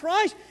unto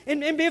Christ.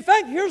 And in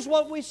fact, here's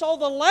what we saw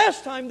the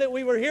last time that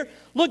we were here.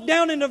 Look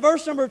down into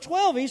verse number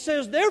 12. He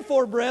says,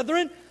 therefore,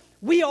 brethren,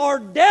 we are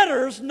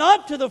debtors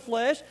not to the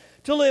flesh,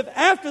 to live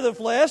after the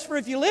flesh. For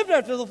if you live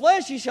after the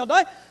flesh, ye shall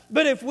die.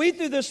 But if we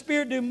through the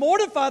Spirit do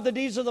mortify the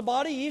deeds of the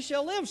body, ye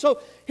shall live. So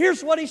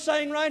here's what he's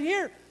saying right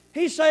here.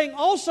 He's saying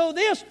also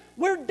this,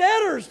 we're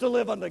debtors to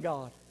live unto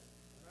God.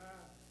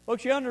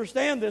 Folks, you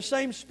understand this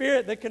same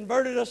Spirit that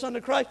converted us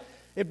unto Christ,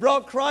 it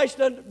brought Christ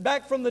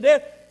back from the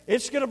dead.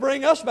 it's going to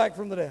bring us back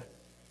from the dead.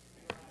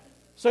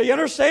 So you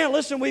understand,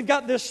 listen, we've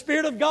got this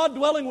Spirit of God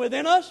dwelling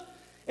within us,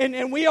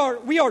 and we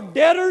are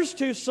debtors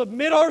to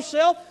submit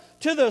ourselves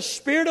to the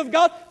Spirit of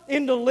God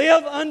and to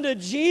live unto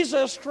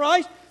Jesus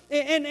Christ.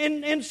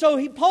 And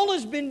so Paul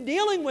has been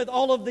dealing with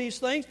all of these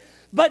things.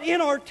 But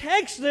in our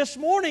text this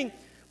morning,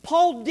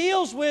 Paul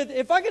deals with,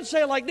 if I could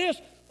say it like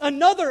this,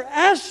 another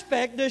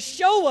aspect to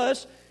show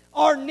us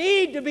our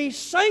need to be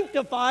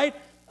sanctified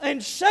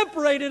and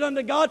separated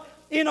unto God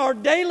in our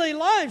daily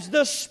lives.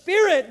 The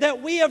Spirit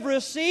that we have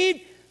received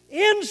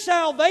in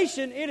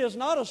salvation, it is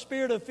not a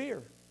spirit of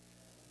fear.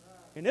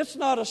 And it's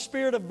not a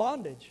spirit of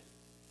bondage.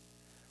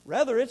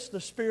 Rather, it's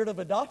the spirit of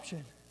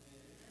adoption.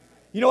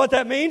 You know what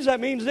that means? That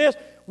means this.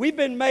 We've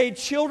been made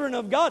children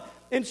of God.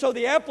 And so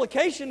the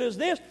application is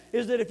this,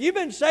 is that if you've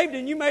been saved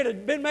and you've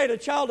been made a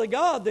child of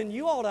God, then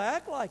you ought to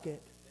act like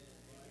it.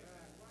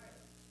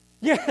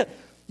 Yeah.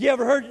 You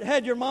ever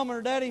had your mom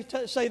or daddy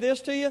say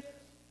this to you?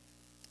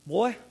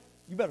 Boy,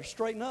 you better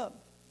straighten up.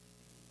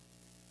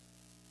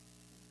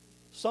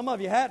 Some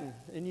of you hadn't,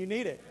 and you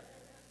need it.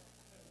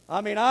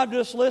 I mean, I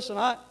just listen.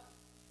 That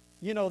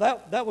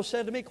was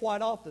said to me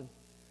quite often.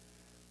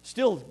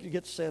 Still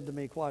gets said to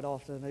me quite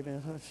often.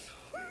 Amen.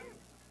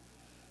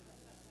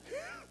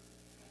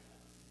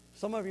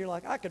 Some of you are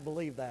like, I could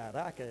believe that.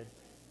 I could.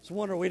 It's a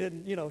wonder we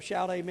didn't,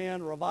 shout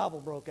amen.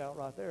 Revival broke out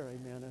right there.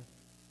 Amen.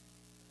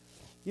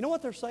 You know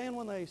what they're saying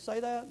when they say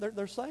that?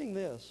 They're saying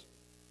this.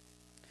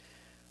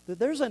 That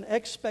there's an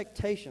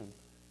expectation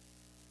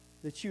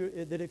that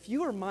if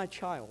you are my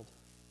child,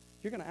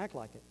 you're going to act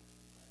like it.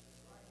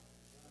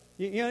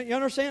 You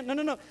understand?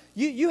 No.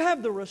 You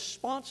have the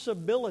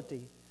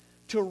responsibility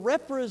to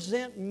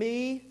represent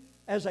me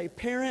as a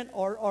parent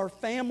or our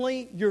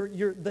family,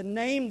 the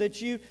name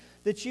that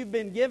you've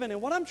been given.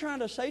 And what I'm trying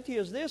to say to you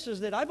is this,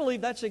 is that I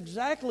believe that's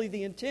exactly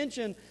the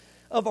intention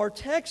of our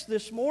text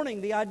this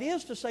morning. The idea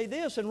is to say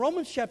this, in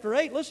Romans chapter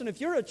 8, listen,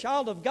 if you're a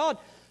child of God,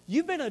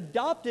 you've been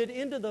adopted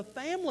into the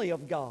family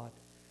of God.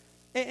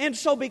 And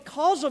so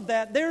because of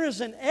that, there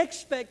is an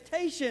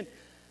expectation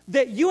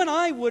that you and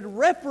I would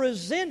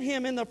represent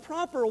Him in the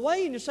proper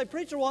way. And you say,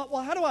 preacher,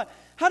 well,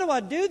 how do I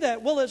do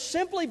that? Well, it's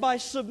simply by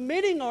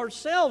submitting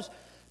ourselves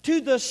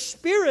to the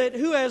Spirit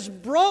who has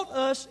brought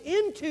us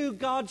into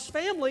God's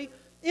family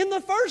in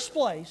the first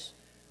place.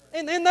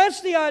 And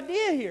that's the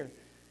idea here.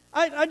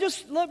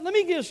 Let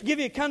me just give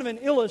you kind of an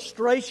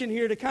illustration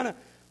here to kind of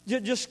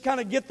just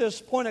kind of get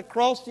this point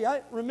across to you.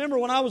 I remember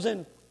when I was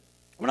at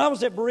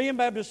Berean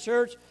Baptist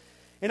Church,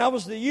 and I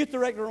was the youth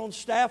director on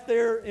staff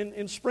there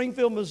in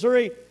Springfield,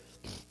 Missouri,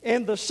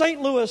 and the St.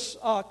 Louis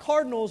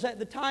Cardinals at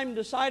the time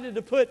decided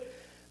to put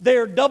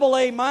their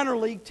AA minor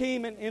league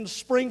team in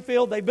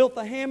Springfield. They built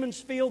the Hammonds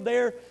Field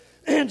there,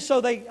 and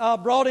so they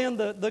brought in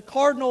the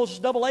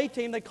Cardinals AA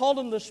team. They called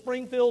them the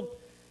Springfield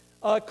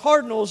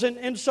Cardinals.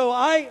 And so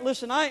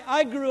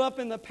I grew up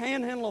in the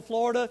panhandle of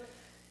Florida,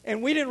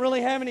 and we didn't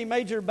really have any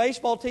major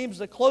baseball teams.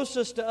 The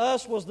closest to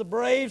us was the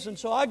Braves, and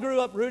so I grew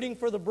up rooting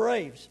for the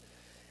Braves.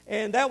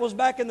 And that was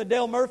back in the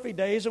Dale Murphy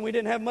days, and we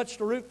didn't have much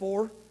to root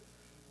for.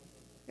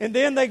 And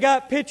then they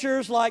got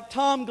pitchers like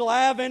Tom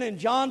Glavine and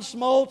John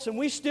Smoltz, and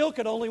we still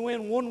could only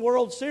win one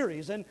World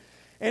Series.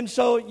 And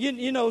so,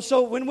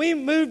 so when we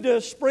moved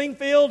to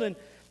Springfield and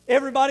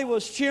everybody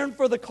was cheering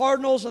for the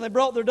Cardinals and they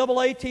brought their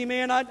AA team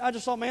in, I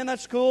just thought, man,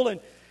 that's cool.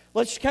 And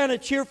let's kind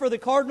of cheer for the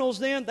Cardinals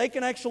then. They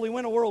can actually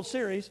win a World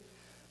Series.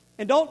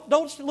 And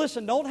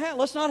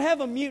let's not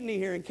have a mutiny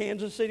here in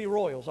Kansas City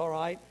Royals, all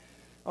right?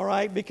 All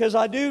right, because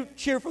I do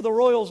cheer for the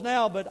Royals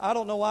now, but I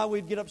don't know why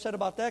we'd get upset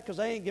about that because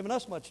they ain't giving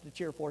us much to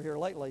cheer for here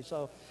lately.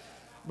 So,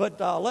 but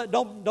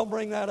don't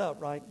bring that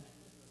up, right?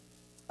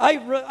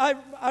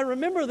 I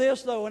remember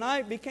this though when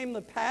I became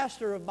the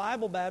pastor of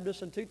Bible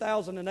Baptist in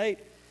 2008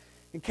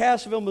 in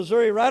Cassville,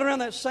 Missouri. Right around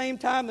that same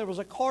time, there was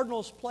a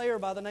Cardinals player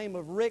by the name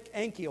of Rick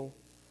Ankiel,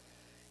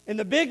 and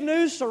the big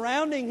news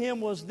surrounding him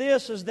was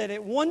this: is that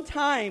at one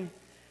time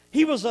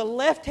he was a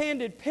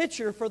left-handed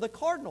pitcher for the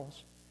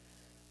Cardinals.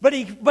 But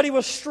he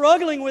was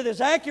struggling with his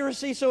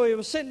accuracy, so he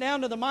was sent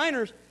down to the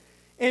minors.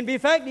 And in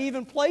fact, he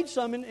even played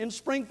some in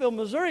Springfield,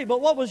 Missouri.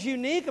 But what was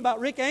unique about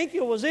Rick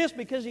Ankiel was this,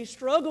 because he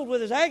struggled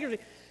with his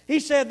accuracy. He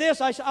said this,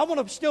 I want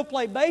to still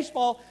play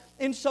baseball.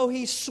 And so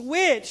he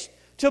switched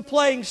to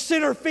playing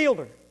center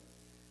fielder.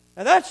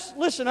 Now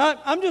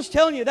I'm just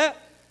telling you, that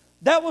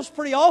was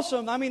pretty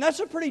awesome. I mean, that's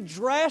a pretty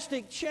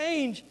drastic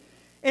change.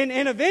 And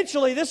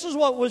eventually, this is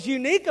what was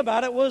unique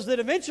about it, was that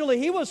eventually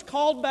he was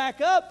called back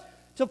up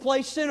to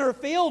play center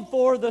field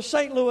for the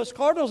St. Louis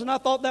Cardinals, and I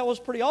thought that was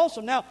pretty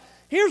awesome. Now,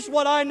 here's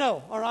what I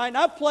know, all right?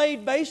 I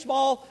played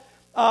baseball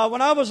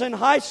when I was in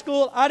high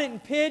school. I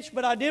didn't pitch,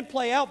 but I did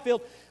play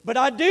outfield. But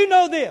I do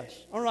know this,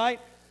 all right,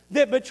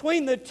 that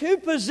between the two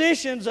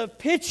positions of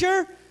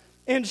pitcher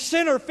and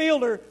center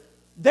fielder,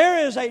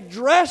 there is a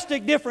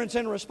drastic difference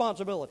in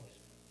responsibilities.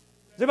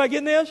 Is everybody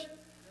getting this?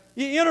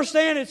 You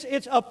understand?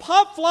 It's a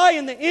pop fly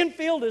in the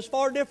infield is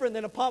far different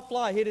than a pop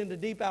fly hit into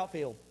deep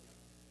outfield.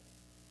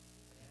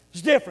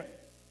 It's different.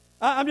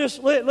 I'm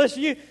just,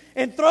 listen,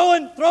 and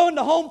throwing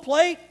to home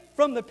plate,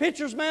 from the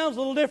pitcher's mound is a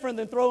little different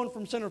than throwing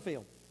from center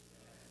field.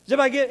 Does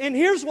everybody get? And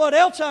here's what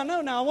else I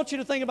know. Now I want you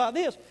to think about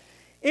this.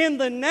 In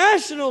the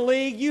National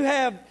League, you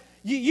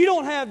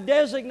don't have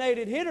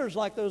designated hitters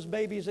like those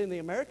babies in the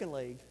American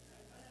League.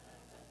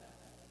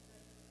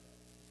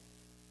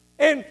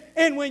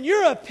 And when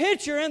you're a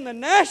pitcher in the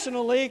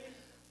National League,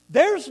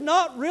 there's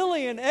not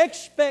really an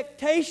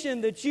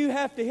expectation that you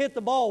have to hit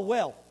the ball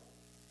well.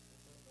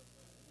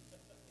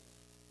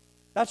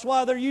 That's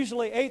why they're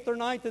usually 8th or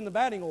 9th in the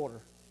batting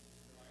order.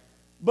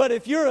 But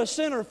if you're a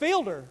center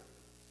fielder,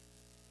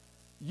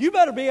 you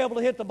better be able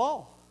to hit the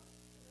ball.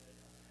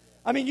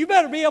 I mean, you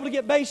better be able to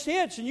get base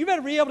hits, and you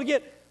better be able to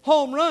get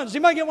home runs. Does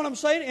anybody get what I'm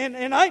saying?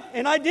 And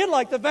I did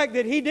like the fact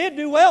that he did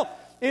do well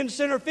in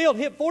center field.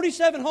 Hit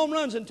 47 home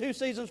runs in 2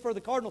 seasons for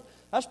the Cardinals.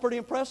 That's pretty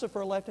impressive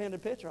for a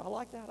left-handed pitcher. I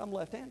like that. I'm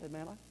left-handed,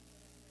 man.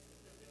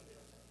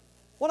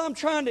 What I'm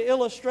trying to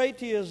illustrate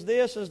to you is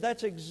this, is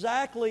that's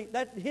exactly,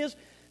 that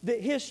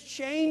his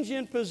change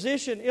in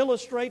position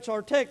illustrates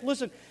our text.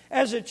 Listen,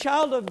 as a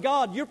child of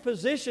God, your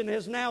position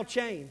has now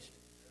changed.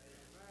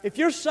 If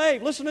you're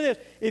saved, listen to this.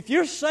 If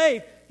you're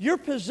saved, your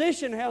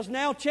position has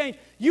now changed.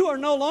 You are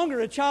no longer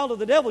a child of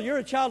the devil. You're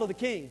a child of the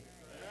King.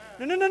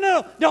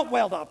 No.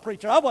 Don't,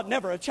 preacher, I was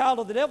never a child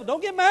of the devil.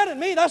 Don't get mad at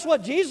me. That's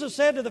what Jesus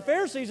said to the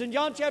Pharisees in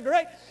John chapter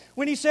 8.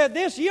 When He said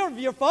this, you're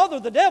your father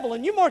the devil.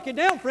 And you mark it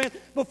down, friend.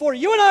 Before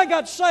you and I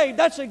got saved,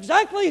 that's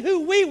exactly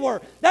who we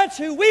were. That's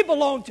who we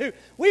belonged to.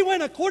 We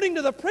went according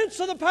to the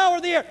prince of the power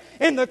of the air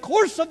in the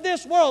course of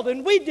this world.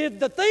 And we did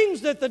the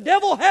things that the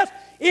devil has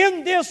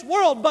in this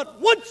world.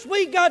 But once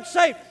we got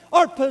saved,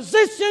 our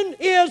position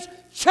is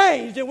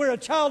changed. And we're a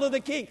child of the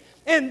King.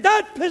 And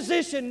that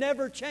position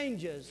never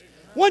changes.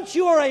 Once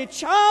you are a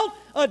child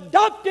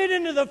adopted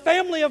into the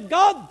family of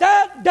God,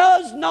 that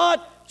does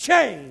not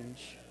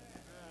change.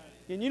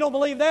 And you don't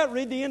believe that?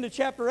 Read the end of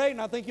chapter 8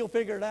 and I think you'll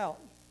figure it out.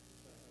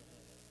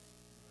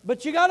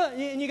 But you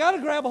gotta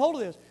grab a hold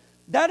of this.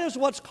 That is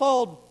what's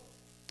called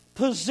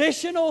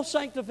positional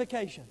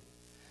sanctification.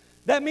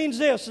 That means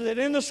this, that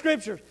in the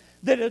Scriptures,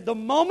 that at the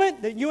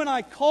moment that you and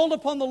I called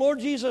upon the Lord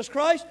Jesus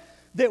Christ,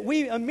 that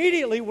we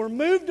immediately were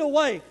moved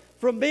away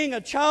from being a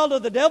child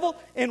of the devil,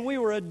 and we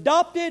were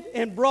adopted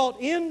and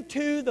brought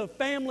into the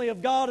family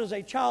of God as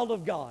a child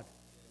of God.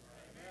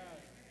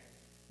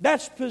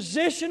 That's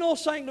positional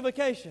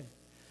sanctification.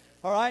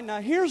 All right,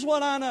 now here's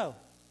what I know.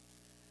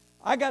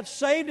 I got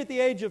saved at the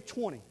age of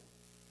 20.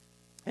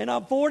 And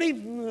I'm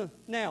 40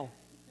 now.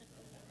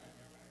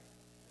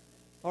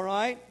 All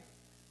right?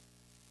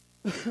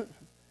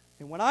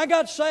 And when I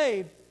got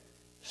saved,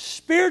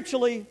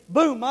 spiritually,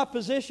 boom, my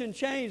position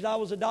changed. I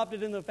was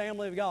adopted into the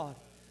family of God.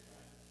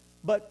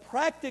 But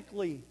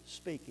practically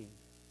speaking,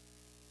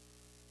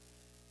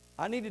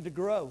 I needed to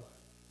grow.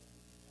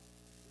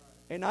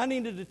 And I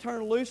needed to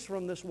turn loose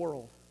from this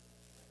world.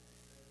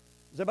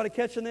 Is everybody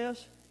catching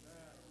this?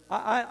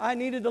 I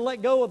needed to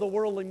let go of the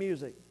worldly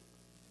music.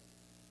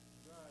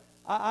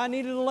 I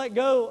needed to let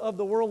go of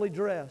the worldly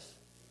dress.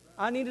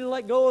 I needed to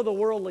let go of the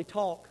worldly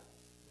talk.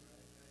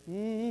 I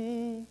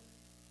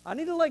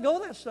needed to let go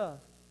of that stuff.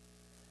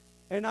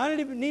 And I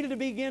needed to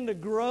begin to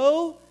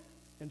grow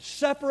and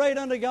separate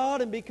unto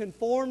God and be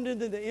conformed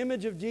into the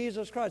image of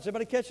Jesus Christ.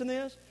 Everybody catching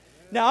this?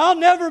 Now, I'll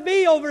never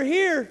be over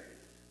here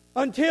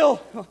until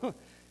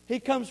He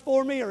comes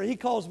for me or He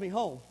calls me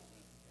home.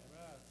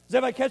 Is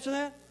everybody catching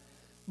that?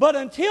 But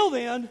until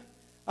then,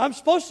 I'm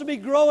supposed to be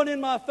growing in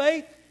my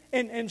faith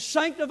and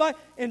sanctifying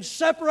and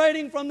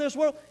separating from this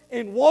world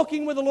and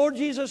walking with the Lord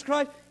Jesus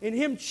Christ and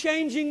Him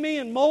changing me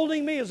and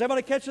molding me. Is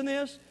everybody catching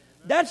this?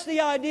 That's the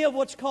idea of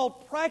what's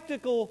called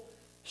practical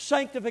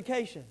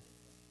sanctification.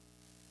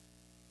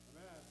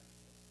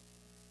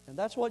 And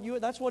that's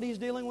what He's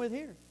dealing with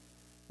here.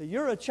 That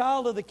you're a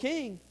child of the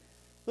King.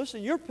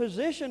 Listen, your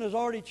position has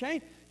already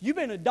changed. You've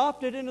been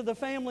adopted into the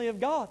family of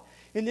God.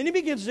 And then He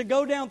begins to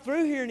go down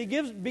through here and He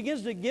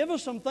begins to give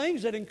us some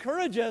things that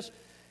encourage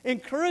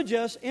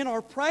us in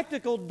our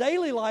practical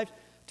daily lives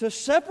to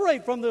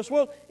separate from this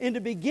world and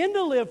to begin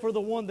to live for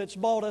the one that's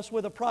bought us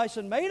with a price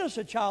and made us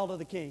a child of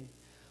the King.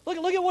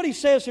 Look at what He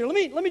says here.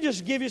 Let me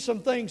just give you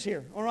some things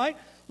here, all right?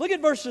 Look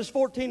at verses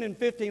 14 and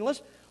 15.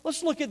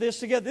 Let's look at this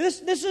together.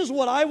 This is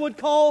what I would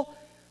call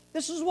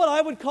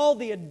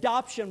the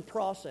adoption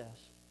process.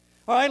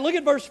 All right, look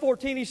at verse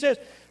 14. He says,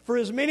 "For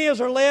as many as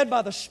are led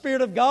by the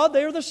Spirit of God,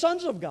 they are the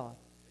sons of God.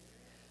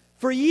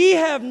 For ye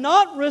have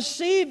not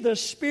received the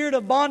spirit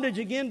of bondage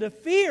again to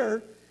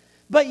fear,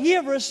 but ye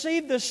have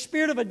received the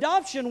spirit of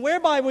adoption,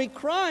 whereby we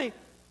cry,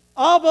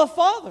 Abba,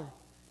 Father."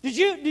 Did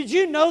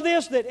you know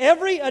this, that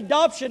every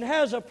adoption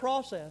has a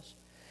process?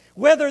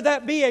 Whether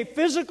that be a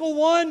physical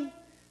one,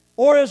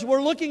 or as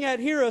we're looking at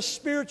here, a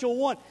spiritual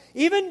one.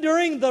 Even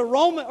during the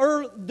Roman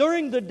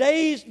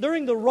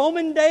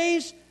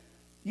days,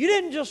 you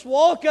didn't just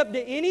walk up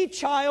to any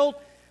child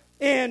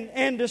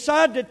and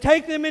decide to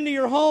take them into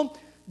your home,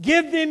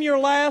 give them your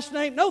last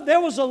name. No, there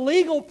was a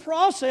legal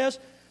process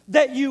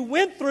that you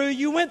went through.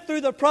 You went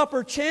through the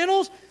proper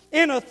channels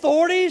and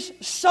authorities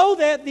so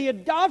that the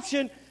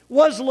adoption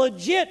was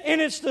legit.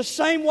 And it's the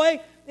same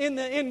way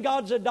in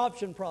God's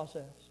adoption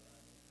process.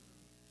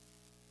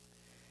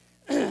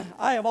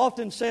 I have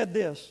often said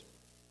this.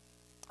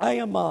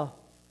 I'm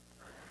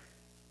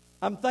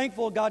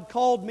thankful God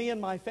called me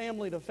and my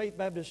family to Faith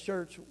Baptist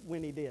Church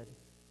when He did.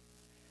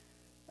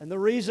 And the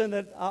reason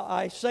that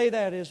I say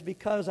that is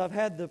because I've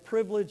had the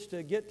privilege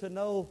to get to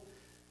know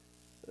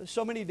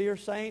so many dear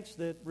saints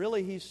that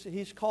really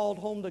He's called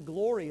home to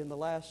glory in the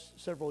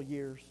last several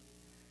years.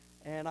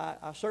 And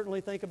I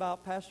certainly think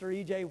about Pastor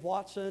E.J.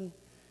 Watson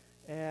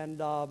and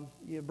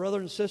brother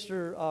and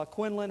sister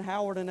Quinlan,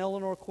 Howard and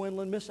Eleanor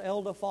Quinlan, Miss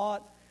Elda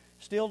Fott.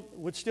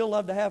 Would still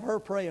love to have her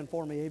praying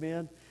for me,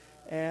 amen.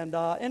 And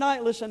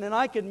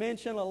I could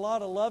mention a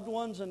lot of loved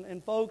ones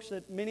and folks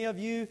that many of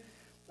you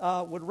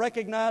would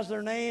recognize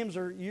their names,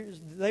 or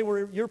they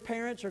were your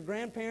parents or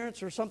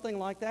grandparents or something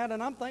like that.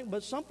 And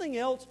but something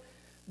else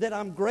that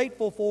I'm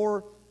grateful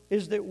for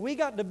is that we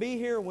got to be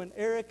here when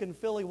Eric and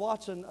Philly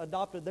Watson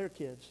adopted their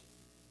kids.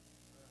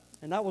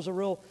 And that was a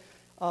real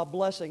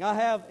blessing. I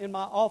have in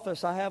my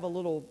office, I have a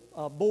little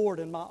board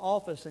in my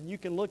office, and you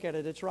can look at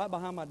it. It's right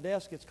behind my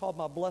desk. It's called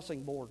my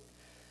blessing board.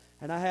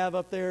 And I have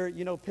up there,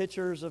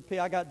 pictures of,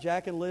 I got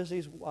Jack and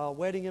Lizzie's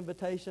wedding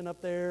invitation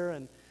up there,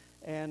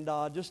 and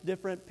just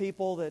different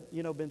people that,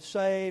 been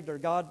saved or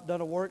God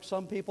done a work.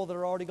 Some people that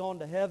are already gone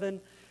to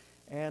heaven.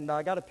 And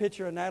I got a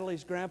picture of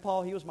Natalie's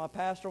grandpa. He was my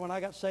pastor when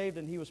I got saved,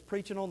 and he was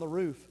preaching on the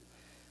roof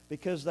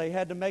because they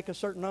had to make a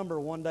certain number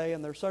one day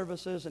in their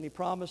services, and he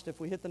promised if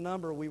we hit the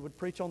number, we would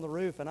preach on the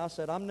roof. And I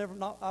said,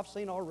 I've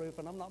seen our roof,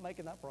 and I'm not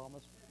making that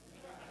promise.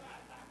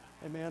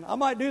 Amen. I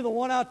might do the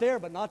one out there,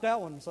 but not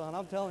that one, son.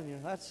 I'm telling you.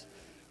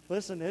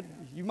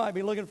 You might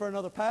be looking for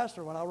another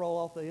pastor when I roll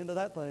off the end of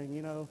that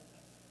thing,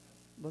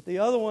 But the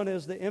other one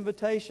is the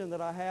invitation that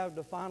I have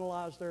to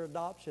finalize their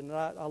adoption. And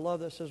I love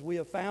this. It says, we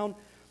have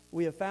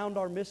found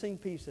our missing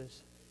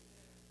pieces.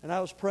 And that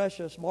was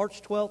precious.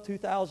 March 12,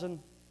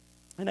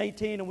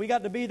 2018. And we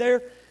got to be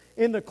there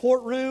in the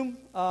courtroom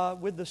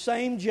with the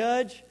same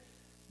judge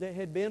that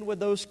had been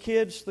with those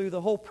kids through the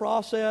whole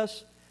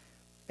process.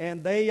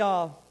 And they,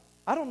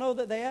 I don't know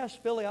that they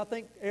asked Philly. I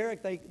think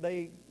Eric,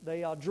 they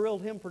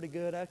drilled him pretty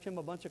good, asked him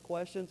a bunch of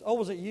questions. Oh,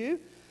 was it you?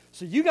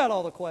 So you got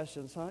all the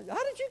questions, huh?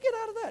 How did you get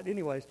out of that?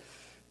 Anyways,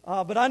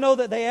 but I know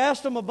that they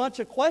asked him a bunch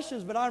of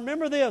questions, but I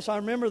remember this. I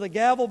remember the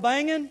gavel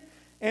banging,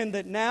 and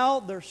that now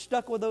they're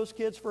stuck with those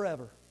kids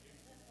forever.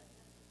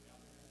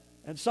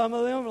 And some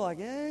of them are like,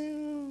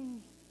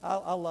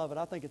 I love it.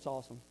 I think it's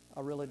awesome.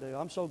 I really do.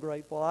 I'm so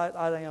grateful.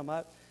 I am.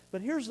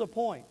 But here's the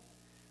point.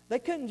 They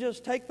couldn't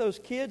just take those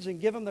kids and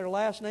give them their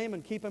last name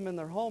and keep them in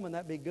their home and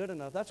that be good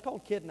enough. That's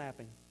called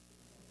kidnapping.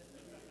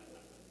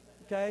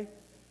 Okay?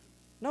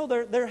 No,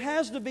 there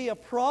has to be a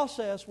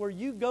process where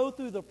you go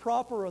through the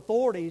proper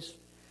authorities.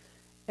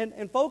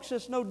 And folks,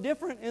 it's no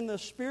different in the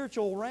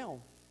spiritual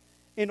realm.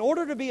 In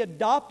order to be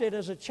adopted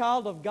as a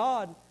child of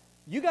God,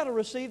 you got to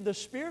receive the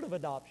spirit of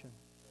adoption.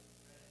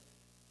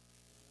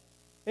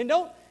 And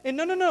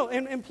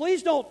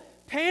please don't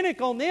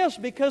panic on this,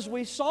 because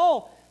we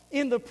saw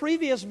in the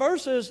previous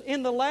verses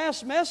in the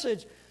last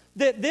message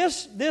that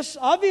this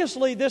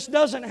obviously this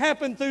doesn't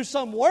happen through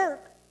some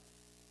work.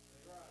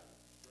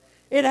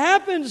 It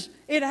happens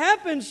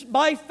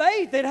by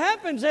faith. It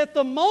happens at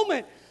the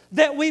moment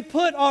that we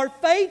put our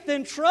faith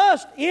and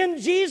trust in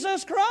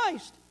Jesus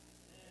Christ.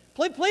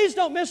 Please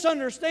don't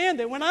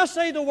misunderstand it. When I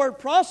say the word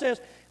process,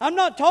 I'm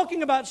not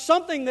talking about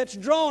something that's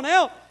drawn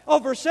out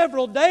over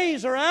several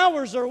days or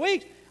hours or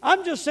weeks.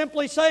 I'm just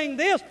simply saying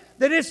this,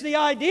 that it's the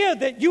idea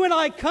that you and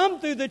I come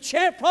through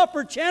the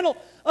proper channel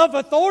of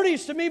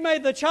authorities to be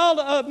made a child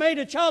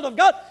of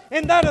God,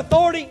 and that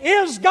authority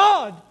is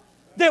God.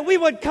 That we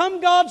would come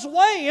God's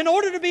way. In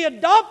order to be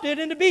adopted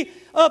and to be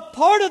a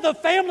part of the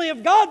family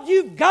of God,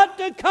 you've got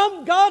to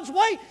come God's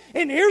way.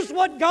 And here's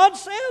what God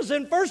says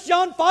in 1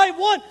 John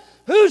 5:1.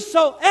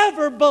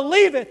 Whosoever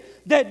believeth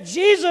that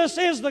Jesus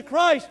is the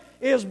Christ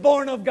is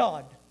born of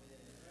God.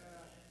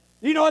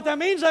 You know what that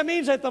means? That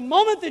means at the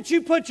moment that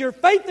you put your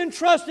faith and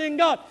trust in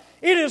God,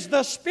 it is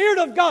the Spirit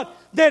of God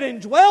that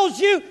indwells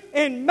you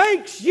and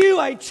makes you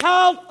a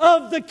child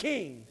of the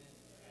King.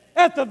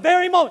 At the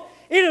very moment.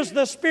 It is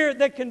the Spirit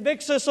that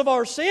convicts us of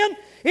our sin.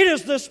 It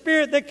is the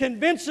Spirit that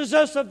convinces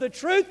us of the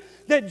truth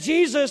that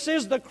Jesus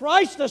is the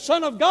Christ, the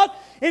Son of God.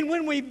 And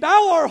when we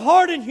bow our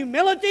heart in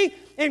humility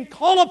and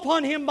call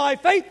upon Him by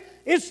faith,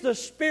 it's the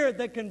Spirit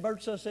that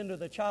converts us into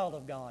the child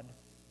of God.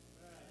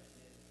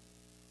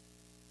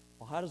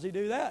 Well, how does He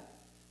do that?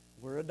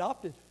 We're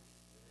adopted.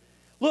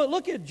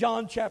 Look at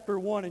John chapter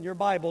 1 in your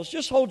Bibles.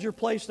 Just hold your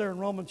place there in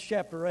Romans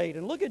chapter 8.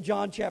 And look at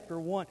John chapter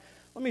 1.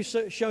 Let me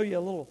show you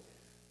a little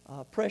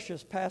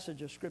precious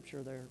passage of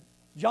Scripture there.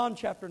 John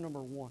chapter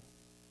number 1.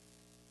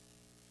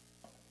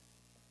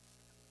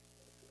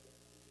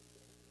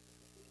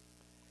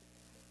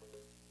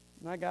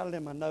 And I got it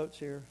in my notes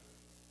here.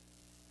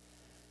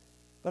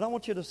 But I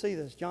want you to see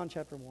this. John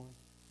chapter 1.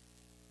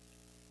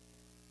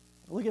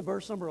 Look at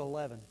verse number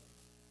 11.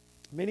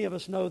 Many of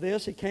us know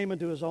this. He came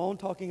into His own,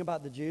 talking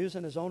about the Jews,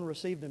 and His own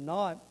received Him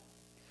not.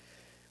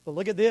 But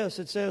look at this.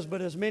 It says,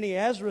 but as many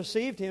as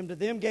received Him, to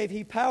them gave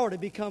He power to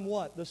become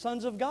what? The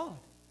sons of God.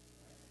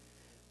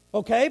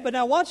 Okay, but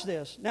now watch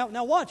this.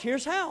 Now watch.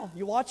 Here's how.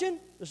 You watching?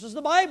 This is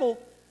the Bible.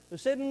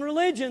 This isn't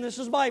religion. This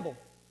is Bible.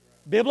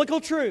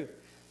 Biblical truth.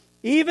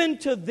 Even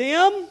to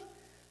them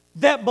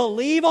that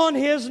believe on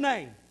His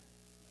name.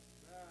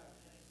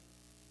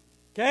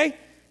 Okay?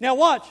 Now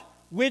watch.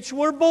 Which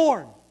were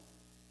born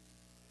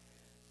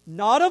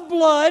not of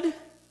blood,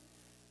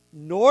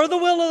 nor the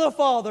will of the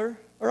Father,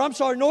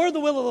 nor the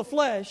will of the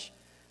flesh,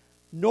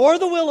 nor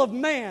the will of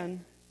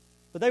man,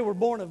 but they were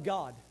born of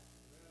God.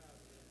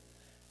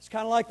 It's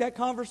kind of like that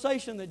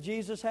conversation that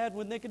Jesus had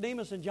with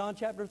Nicodemus in John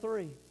chapter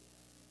 3.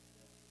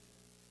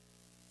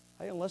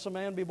 Hey, unless a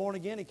man be born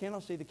again, he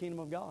cannot see the kingdom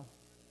of God.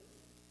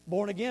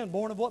 Born again,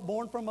 born of what?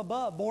 Born from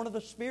above, born of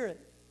the Spirit.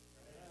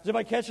 Is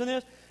everybody catching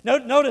this?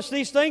 Notice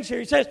these things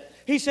here.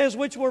 He says,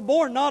 which were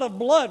born not of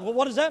blood. Well,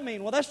 what does that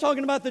mean? Well, that's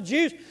talking about the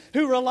Jews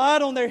who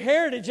relied on their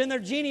heritage and their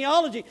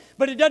genealogy.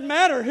 But it doesn't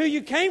matter who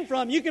you came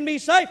from. You can be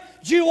saved,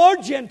 Jew or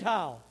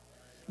Gentile.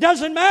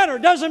 Doesn't matter.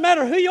 Doesn't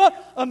matter who you are.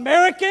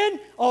 American,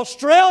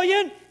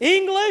 Australian,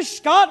 English,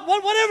 Scot,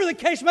 whatever the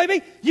case may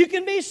be, you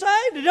can be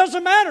saved. It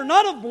doesn't matter.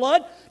 Not of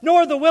blood,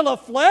 nor the will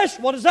of flesh.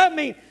 What does that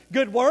mean?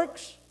 Good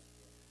works.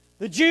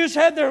 The Jews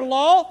had their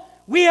law.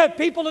 We have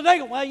people today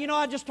go, well,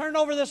 I just turned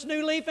over this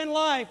new leaf in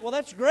life. Well,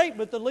 that's great,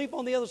 but the leaf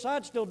on the other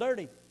side is still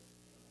dirty.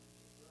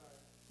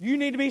 You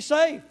need to be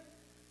saved.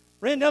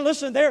 Friend, now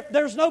listen,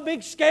 there's no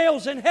big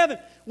scales in heaven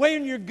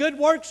weighing your good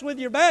works with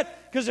your bad,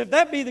 because if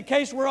that be the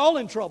case, we're all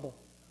in trouble.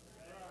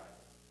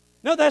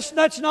 No,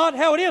 that's not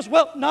how it is.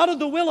 Well, not of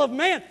the will of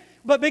man,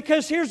 but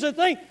because here's the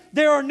thing.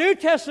 There are New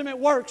Testament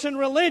works in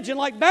religion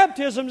like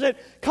baptisms and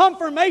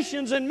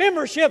confirmations and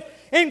membership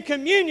and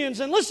communions.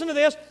 And listen to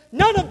this.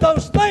 None of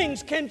those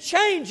things can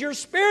change your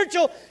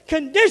spiritual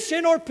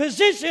condition or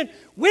position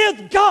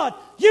with God.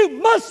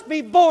 You must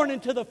be born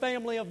into the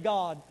family of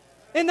God.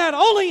 And that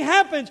only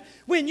happens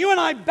when you and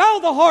I bow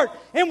the heart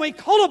and we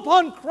call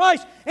upon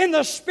Christ and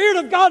the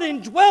Spirit of God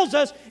indwells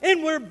us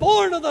and we're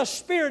born of the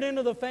Spirit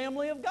into the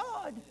family of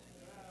God.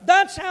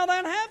 That's how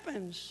that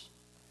happens.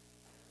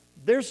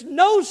 There's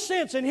no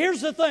sense, and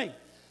here's the thing,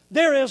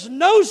 there is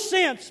no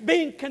sense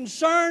being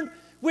concerned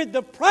with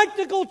the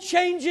practical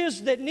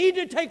changes that need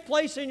to take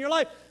place in your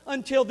life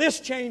until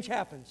this change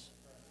happens.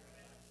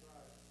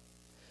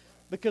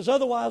 Because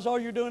otherwise all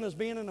you're doing is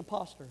being an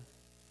imposter.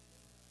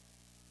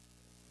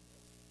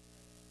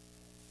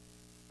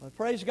 But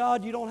praise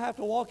God, you don't have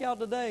to walk out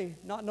today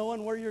not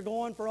knowing where you're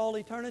going for all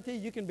eternity.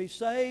 You can be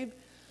saved.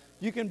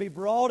 You can be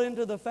brought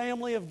into the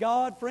family of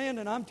God, friend.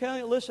 And I'm telling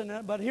you,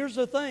 listen, but here's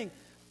the thing.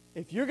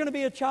 If you're going to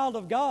be a child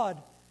of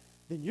God,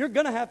 then you're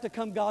going to have to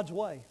come God's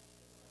way.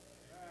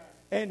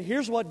 And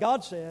here's what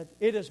God said.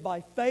 It is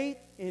by faith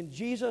in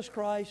Jesus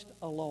Christ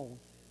alone.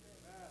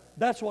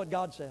 That's what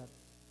God said.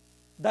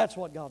 That's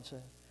what God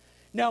said.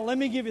 Now, let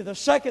me give you the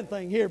second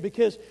thing here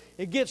because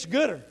it gets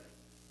gooder.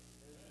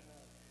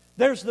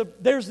 There's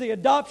the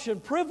adoption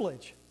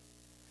privilege.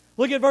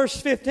 Look at verse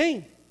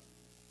 15.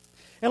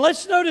 And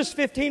let's notice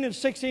 15 and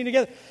 16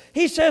 together.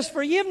 He says,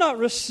 for ye have not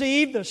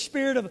received the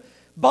spirit of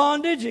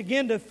bondage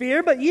again to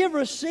fear, but ye have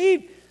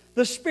received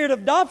the spirit of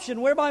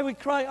adoption, whereby we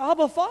cry,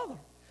 Abba, Father.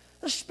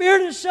 The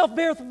Spirit itself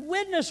beareth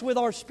witness with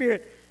our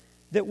spirit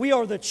that we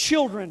are the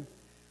children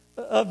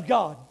of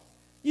God.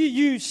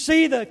 You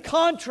see the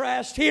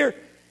contrast here.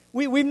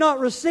 We've not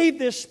received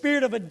this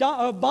spirit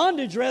of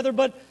bondage, rather,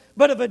 but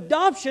of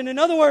adoption. In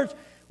other words,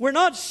 we're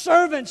not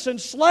servants and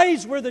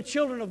slaves, we're the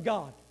children of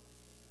God.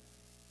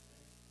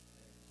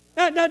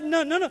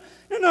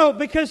 No,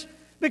 because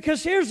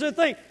here's the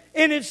thing.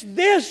 And it's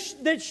this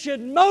that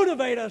should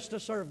motivate us to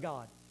serve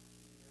God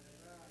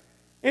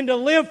and to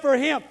live for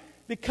Him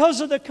because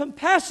of the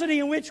capacity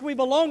in which we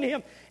belong to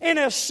Him. And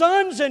as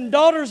sons and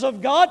daughters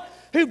of God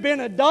who've been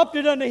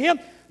adopted unto Him,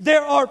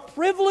 there are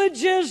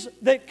privileges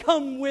that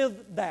come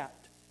with that.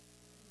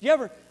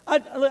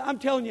 I'm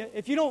telling you,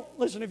 if you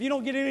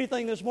don't get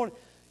anything this morning,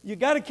 you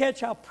got to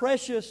catch how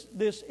precious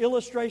this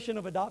illustration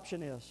of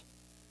adoption is.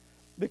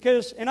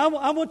 Because, and I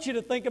want you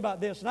to think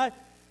about this, and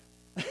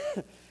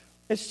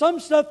it's some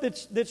stuff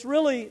that's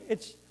really,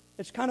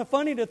 it's kind of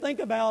funny to think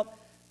about,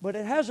 but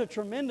it has a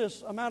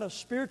tremendous amount of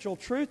spiritual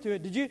truth to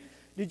it.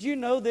 Did you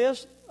know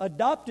this?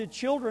 Adopted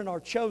children are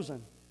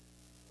chosen.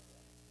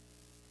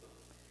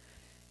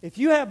 If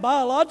you have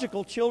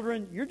biological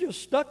children, you're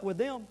just stuck with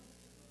them.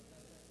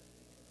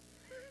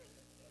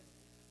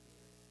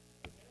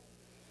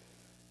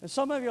 And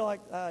some of you are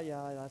like,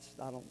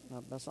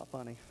 that's not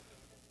funny.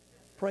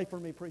 Pray for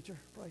me, preacher.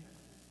 Pray.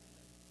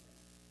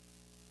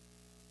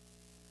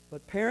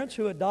 But parents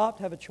who adopt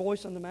have a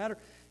choice in the matter.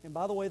 And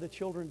by the way, the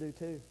children do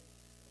too.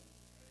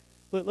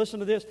 But listen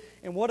to this.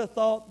 And what a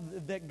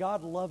thought that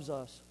God loves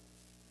us.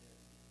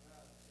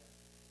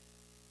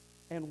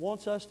 And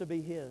wants us to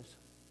be His.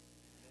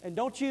 And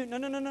don't you,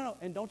 no.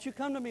 And don't you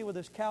come to me with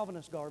this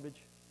Calvinist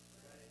garbage.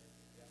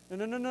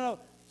 No.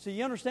 See,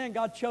 you understand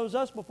God chose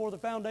us before the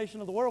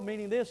foundation of the world,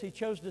 meaning this, He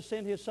chose to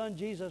send His Son,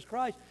 Jesus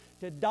Christ,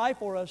 to die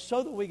for us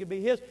so that we could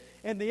be His.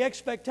 And the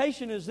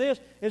expectation is this,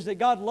 is that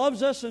God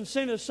loves us and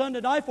sent His Son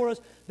to die for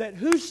us, that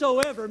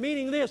whosoever,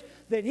 meaning this,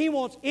 that He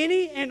wants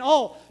any and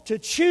all to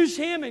choose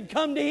Him and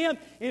come to Him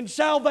in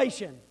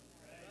salvation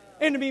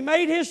and to be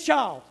made His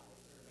child.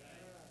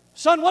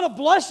 Son, what a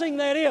blessing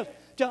that is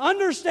to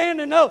understand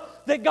and know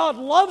that God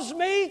loves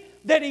me,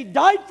 that He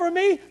died for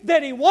me,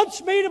 that He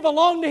wants me to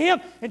belong to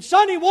Him. And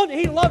son, He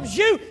loves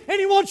you and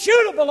He wants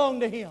you to belong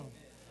to Him.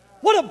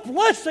 What a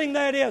blessing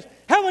that is.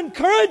 How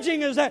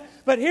encouraging is that?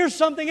 But here's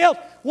something else.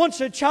 Once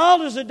a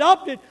child is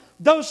adopted,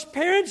 those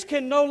parents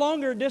can no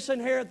longer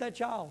disinherit that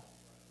child.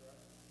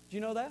 Do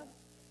you know that?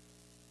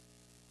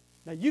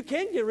 Now, you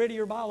can get rid of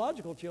your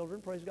biological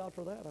children. Praise God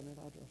for that.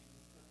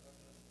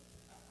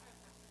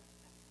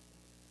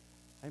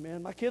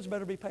 Amen. My kids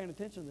better be paying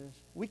attention to this.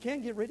 We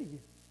can get rid of you.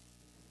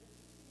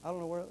 I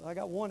don't know where. I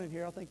got one in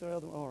here. I think the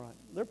other one. All right.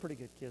 They're pretty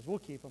good kids. We'll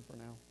keep them for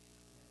now.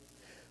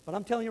 But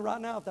I'm telling you right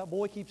now, if that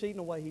boy keeps eating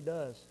the way he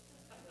does.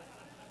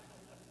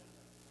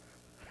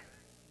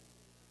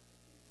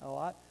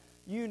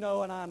 You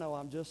know and I know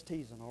I'm just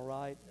teasing, all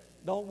right?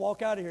 Don't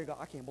walk out of here and go,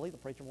 I can't believe the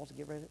preacher wants to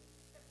get rid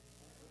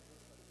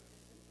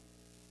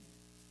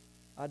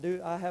of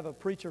it. I have a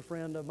preacher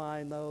friend of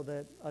mine, though,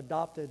 that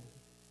adopted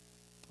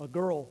a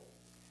girl.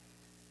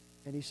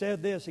 And he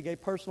said this, he gave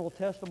personal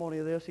testimony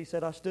of this. He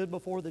said, I stood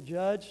before the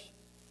judge,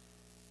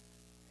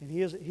 and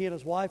he and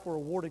his wife were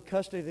awarded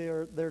custody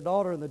of their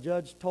daughter, and the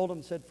judge told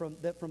him, said,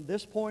 from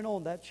this point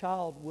on, that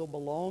child will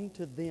belong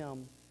to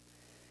them.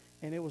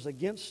 And it was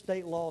against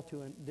state law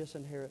to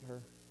disinherit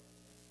her.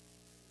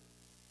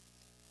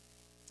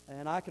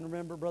 And I can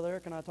remember Brother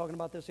Eric and I talking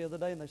about this the other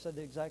day, and they said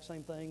the exact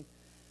same thing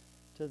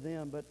to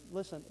them. But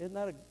listen, isn't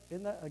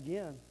that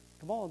again,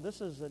 come on, this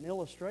is an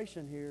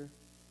illustration here.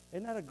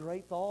 Isn't that a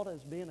great thought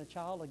as being a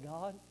child of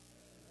God?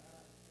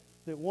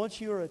 That once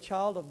you are a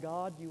child of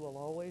God, you will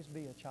always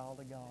be a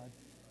child of God.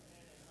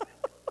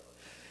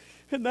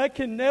 And that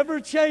can never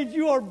change.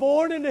 You are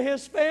born into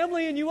His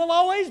family, and you will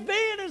always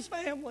be in His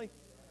family.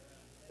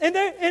 And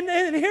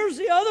here's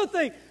the other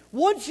thing.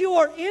 Once you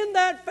are in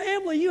that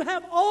family, you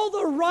have all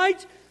the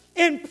rights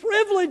and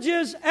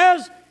privileges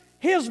as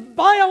His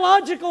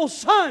biological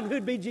son,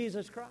 who'd be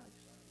Jesus Christ.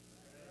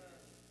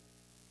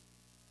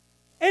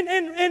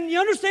 And you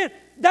understand,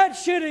 that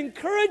should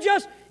encourage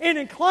us and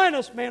incline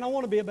us. Man, I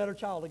want to be a better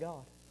child of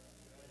God.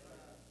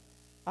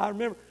 I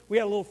remember we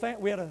had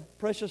a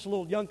precious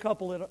little young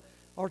couple at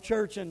our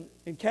church in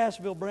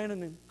Cassville,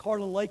 Brandon and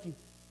Carlin Lakey.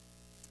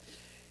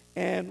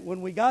 And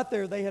when we got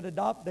there, they had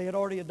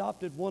already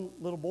adopted one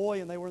little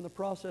boy, and they were in the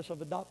process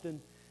of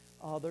adopting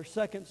their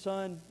second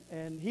son,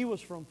 and he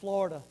was from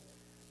Florida.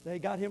 They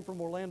got him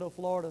from Orlando,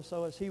 Florida.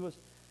 So as he was,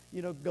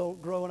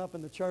 growing up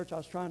in the church, I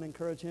was trying to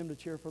encourage him to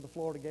cheer for the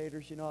Florida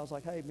Gators. I was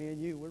like, hey, me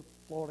and you, we're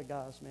Florida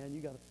guys, man.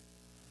 You got to.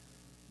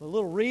 But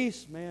little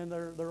Reese, man,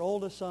 their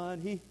oldest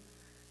son,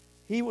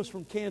 he was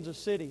from Kansas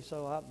City,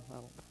 so I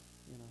don't,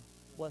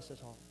 bless his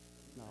heart.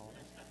 No.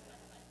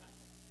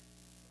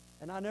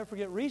 And I'll never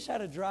forget, Reese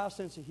had a dry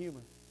sense of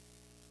humor.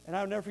 And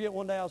I'll never forget,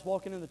 one day I was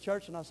walking in the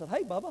church and I said,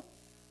 hey, Bubba.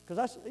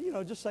 Because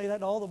I, just say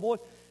that to all the boys.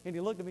 And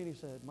he looked at me and he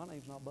said, my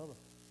name's not Bubba.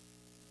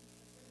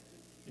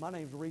 My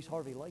name's Reese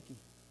Harvey Lakey.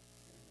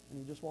 And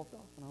he just walked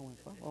off. And I went,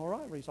 oh, all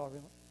right, Reese Harvey.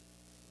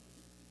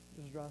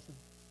 Just dry sense.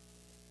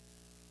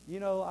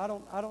 I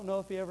don't know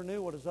if he ever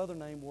knew what his other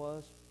name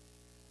was,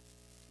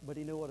 but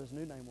he knew what his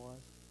new name was.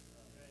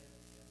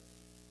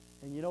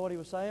 And you know what he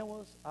was saying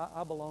was,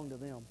 I belong to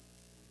them.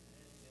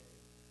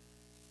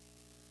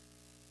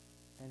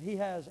 And he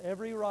has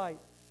every right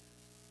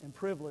and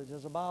privilege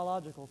as a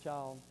biological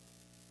child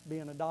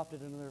being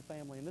adopted into their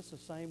family. And it's the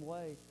same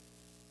way.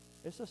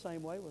 It's the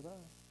same way with us.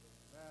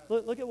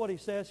 Look at what he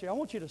says here. I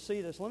want you to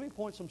see this. Let me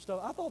point some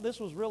stuff. I thought this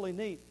was really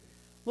neat.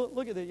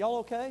 Look at this. Y'all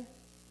okay?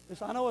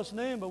 I know it's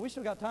noon, but we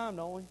still got time,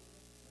 don't we?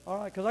 All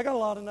right, because I got a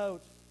lot of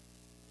notes.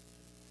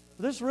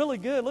 This is really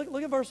good.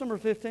 Look at verse number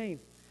 15.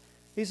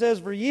 He says,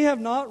 for ye have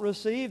not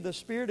received the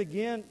spirit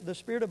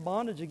of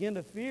bondage again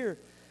to fear,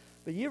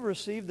 but ye have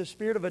received the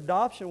spirit of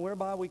adoption,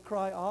 whereby we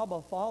cry,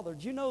 Abba, Father.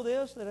 Do you know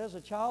this, that as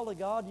a child of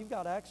God, you've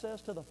got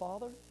access to the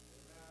Father?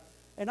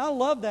 And I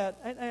love that.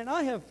 And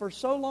I have for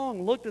so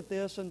long looked at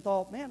this and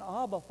thought, man,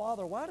 Abba,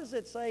 Father. Why does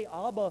it say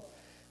Abba,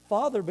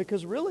 Father?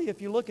 Because really,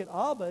 if you look at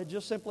Abba, it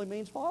just simply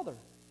means Father.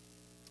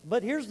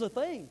 But here's the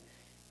thing.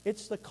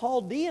 It's the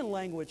Chaldean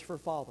language for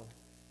Father.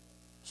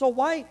 So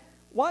why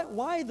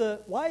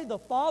the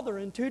Father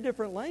in two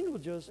different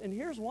languages? And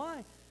here's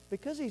why.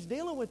 Because He's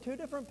dealing with two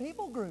different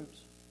people groups.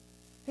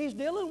 He's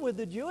dealing with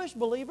the Jewish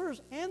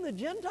believers and the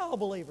Gentile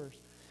believers.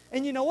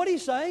 And you know what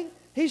He's saying?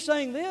 He's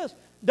saying this.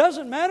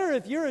 Doesn't matter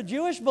if you're a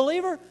Jewish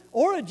believer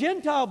or a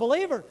Gentile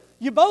believer.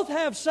 You both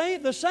have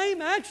the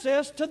same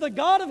access to the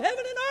God of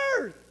heaven and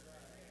earth.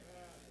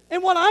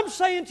 And what I'm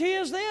saying to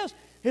you is this,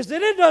 is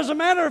that it doesn't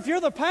matter if you're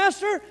the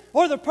pastor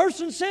or the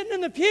person sitting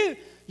in the pew.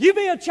 You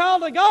be a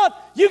child of God,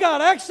 you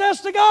got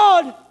access to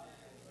God.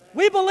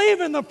 We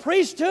believe in the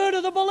priesthood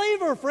of the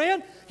believer,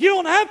 friend. You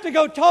don't have to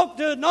go talk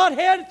to a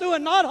knothead through a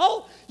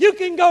knothole. You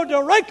can go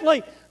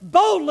directly,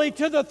 boldly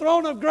to the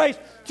throne of grace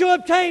to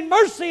obtain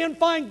mercy and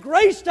find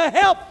grace to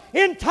help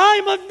in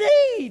time of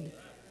need.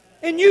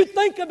 And you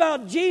think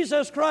about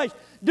Jesus Christ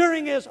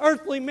during His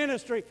earthly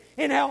ministry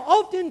and how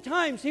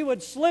oftentimes He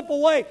would slip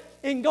away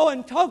and go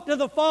and talk to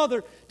the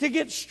Father to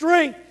get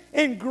strength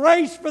and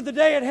grace for the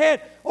day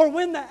ahead. Or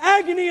when the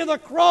agony of the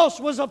cross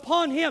was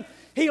upon Him,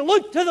 He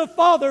looked to the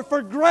Father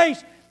for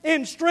grace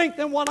and strength.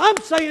 And what I'm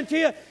saying to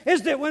you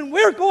is that when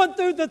we're going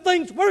through the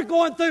things we're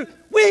going through,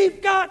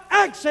 we've got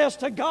access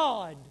to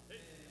God.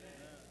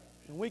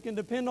 And we can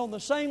depend on the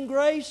same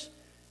grace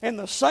and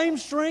the same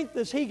strength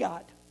as He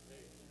got.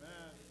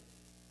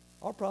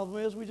 Our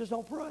problem is we just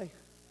don't pray.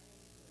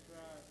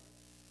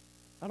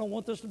 I don't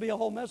want this to be a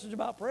whole message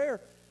about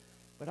prayer,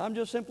 but I'm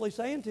just simply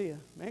saying to you,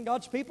 man,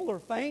 God's people are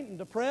faint and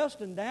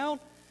depressed and down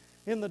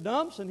in the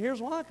dumps, and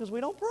here's why, because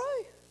we don't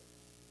pray.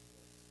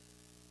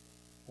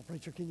 Well,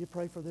 preacher, can you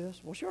pray for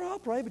this? Well, sure, I'll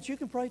pray, but you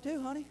can pray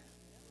too, honey.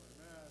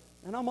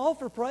 And I'm all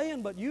for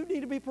praying, but you need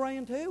to be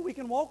praying too. We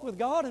can walk with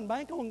God and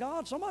bank on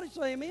God. Somebody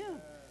say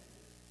amen.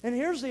 And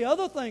here's the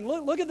other thing.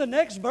 Look at the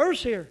next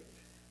verse here.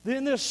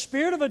 In this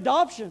spirit of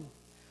adoption.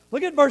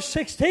 Look at verse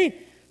 16.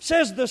 It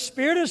says, the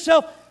Spirit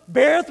itself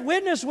beareth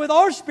witness with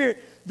our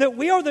spirit that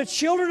we are the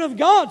children of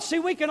God. See,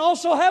 we can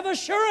also have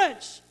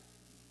assurance.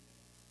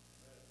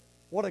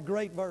 What a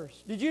great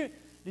verse. Did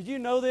you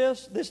know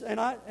this?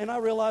 And I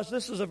realize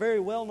this is a very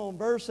well-known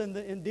verse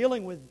in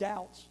dealing with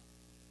doubts.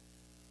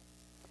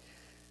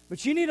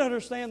 But you need to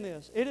understand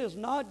this. It is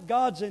not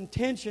God's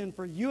intention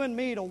for you and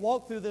me to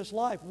walk through this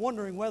life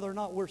wondering whether or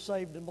not we're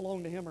saved and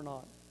belong to Him or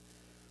not.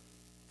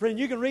 Friend,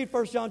 you can read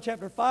 1 John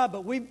chapter 5,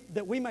 but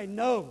that we may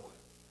know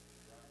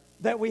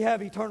that we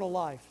have eternal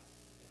life.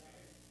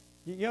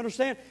 You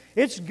understand?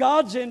 It's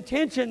God's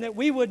intention that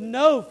we would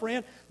know,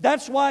 friend.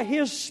 That's why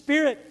His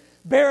Spirit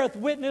beareth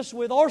witness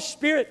with our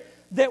spirit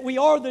that we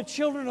are the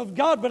children of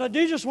God. But I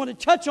do just want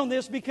to touch on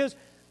this because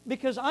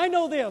I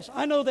know this.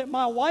 I know that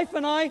my wife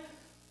and I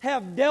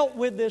have dealt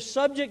with this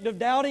subject of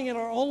doubting in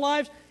our own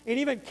lives and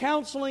even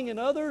counseling in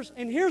others.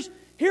 And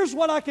here's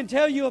what I can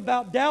tell you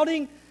about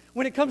doubting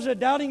when it comes to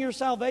doubting your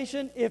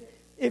salvation. If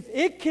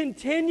it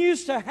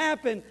continues to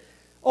happen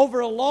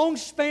over a long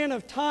span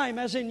of time,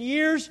 as in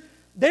years,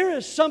 there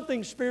is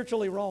something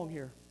spiritually wrong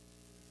here.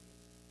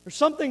 There's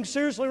something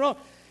seriously wrong.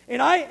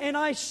 And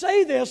I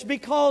say this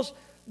because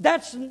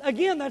that's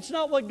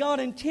not what God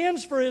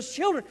intends for His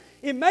children.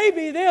 It may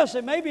be this.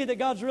 It may be that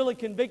God's really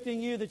convicting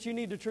you that you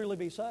need to truly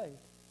be saved.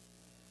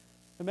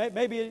 And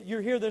maybe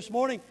you're here this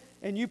morning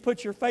and you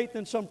put your faith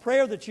in some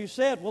prayer that you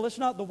said. Well, it's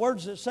not the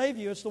words that save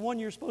you. It's the one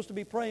you're supposed to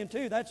be praying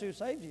to. That's who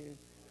saved you.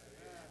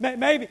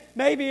 Maybe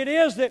it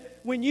is that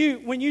when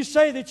you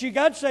say that you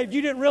got saved,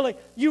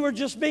 you were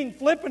just being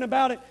flippant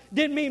about it,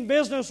 didn't mean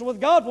business with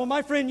God. Well,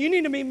 my friend, you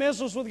need to mean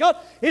business with God.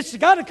 It's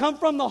got to come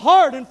from the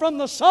heart and from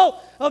the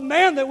soul of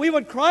man that we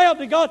would cry out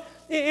to God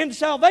in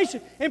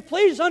salvation. And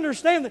please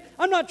understand that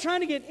I'm not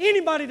trying to get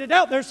anybody to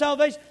doubt their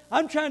salvation.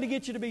 I'm trying to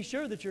get you to be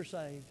sure that you're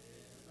saved.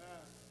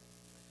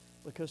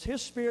 Because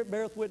His Spirit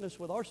beareth witness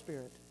with our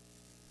spirit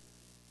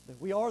that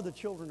we are the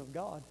children of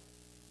God.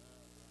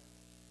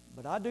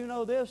 But I do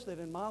know this, that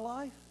in my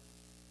life,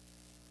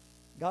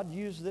 God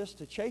used this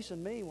to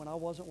chasten me when I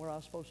wasn't where I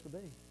was supposed to be.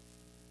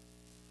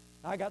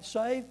 I got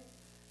saved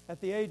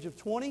at the age of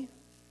 20,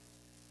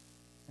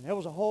 and there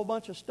was a whole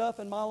bunch of stuff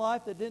in my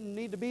life that didn't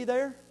need to be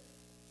there.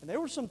 And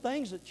there were some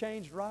things that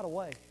changed right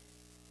away.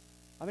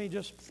 I mean,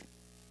 just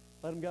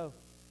let them go.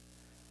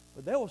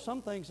 But there were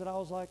some things that I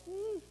was like,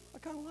 I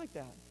kind of like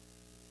that.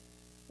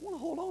 I want to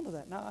hold on to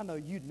that. Now, I know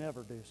you'd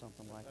never do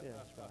something like this,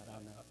 right? I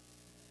know.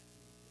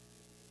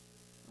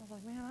 I was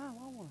like, man,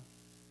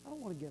 I don't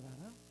want to give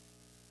that up.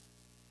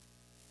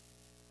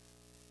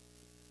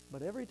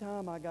 But every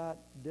time I got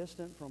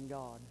distant from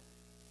God,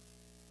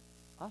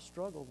 I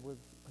struggled with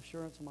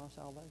assurance of my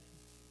salvation.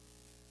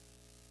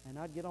 And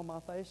I'd get on my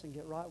face and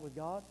get right with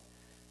God,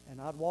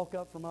 and I'd walk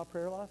up from my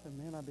prayer life, and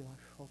man, I'd be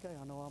like, okay,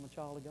 I know I'm a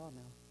child of God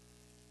now.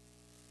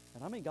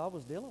 And I mean, God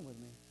was dealing with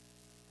me.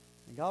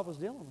 And God was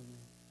dealing with me.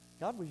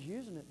 God was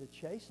using it to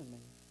chasten me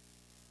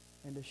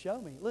and to show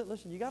me.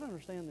 Listen, you got to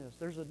understand this.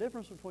 There's a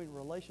difference between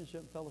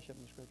relationship and fellowship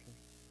in the Scriptures.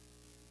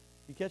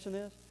 You catching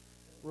this?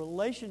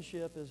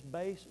 Relationship is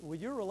based,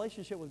 your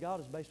relationship with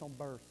God is based on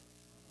birth.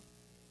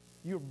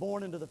 You're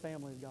born into the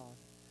family of God.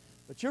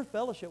 But your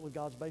fellowship with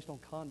God is based on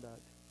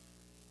conduct.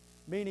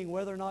 Meaning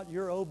whether or not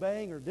you're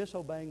obeying or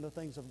disobeying the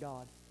things of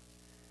God.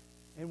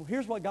 And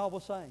here's what God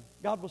was saying.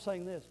 God was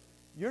saying this.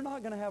 You're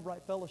not going to have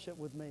right fellowship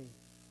with me.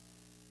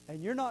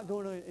 And you're not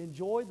going to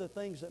enjoy the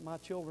things that my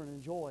children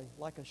enjoy,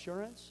 like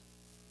assurance,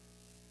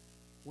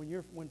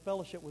 when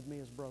fellowship with me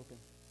is broken.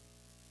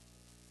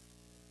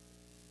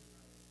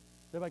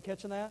 Is everybody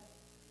catching that?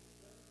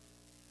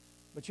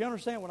 But you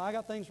understand, when I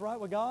got things right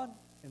with God,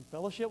 and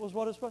fellowship was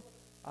what it's supposed to,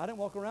 I didn't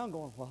walk around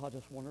going, well, I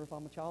just wonder if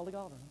I'm a child of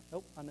God or not.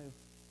 Nope, I knew.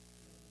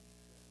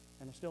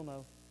 And I still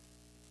know.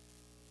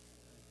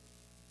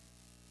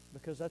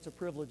 because that's a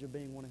privilege of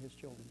being one of His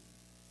children.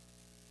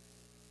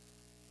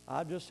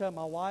 I just had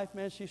my wife,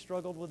 man, she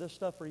struggled with this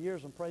stuff for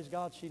years, and praise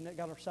God, she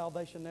got her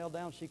salvation nailed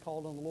down. She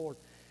called on the Lord.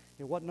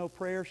 It wasn't no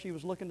prayer she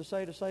was looking to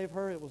say to save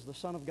her. It was the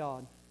Son of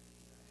God.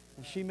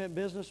 And she meant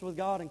business with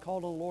God and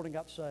called on the Lord and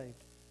got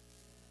saved.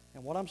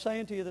 And what I'm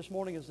saying to you this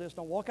morning is this: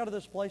 don't walk out of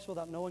this place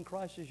without knowing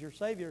Christ as your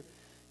Savior.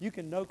 You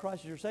can know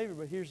Christ as your Savior,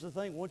 but here's the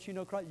thing. Once you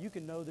know Christ, you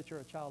can know that you're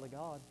a child of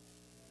God.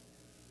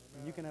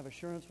 And you can have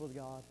assurance with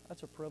God.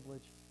 That's a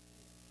privilege.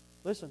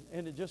 Listen,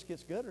 and it just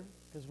gets gooder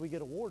because we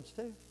get awards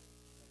too.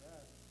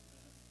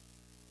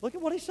 Look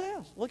at what he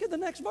says. Look at the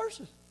next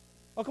verses.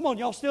 Oh, come on,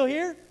 y'all still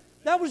here?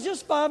 That was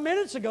just 5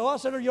 minutes ago. I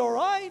said, are you all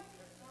right?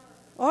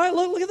 All right,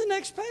 look at the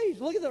next page.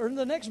 Look at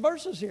the next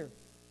verses here.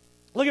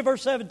 Look at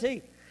verse 17.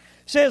 It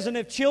says, and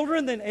if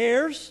children, then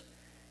heirs,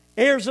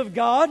 heirs of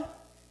God,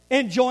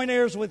 and joint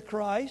heirs with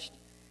Christ,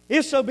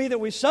 if so be that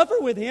we suffer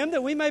with Him,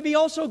 that we may be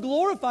also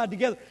glorified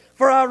together.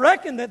 For I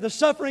reckon that the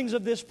sufferings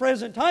of this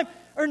present time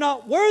are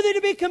not worthy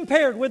to be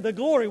compared with the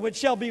glory which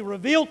shall be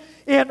revealed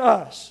in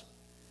us.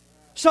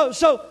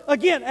 So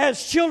again,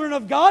 as children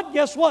of God,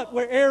 guess what?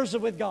 We're heirs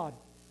with God.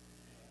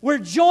 We're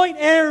joint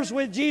heirs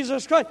with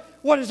Jesus Christ.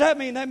 What does that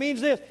mean? That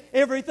means this: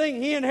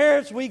 everything He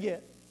inherits, we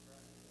get.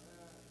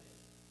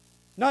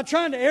 Not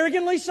trying to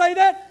arrogantly say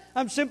that.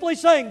 I'm simply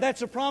saying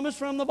that's a promise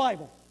from the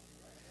Bible.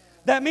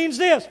 That means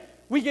this: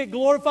 we get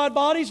glorified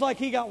bodies like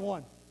He got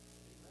one.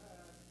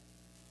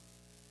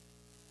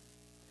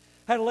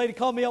 I had a lady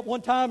call me up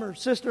one time. Her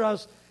sister, I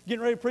was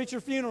getting ready to preach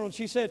her funeral, and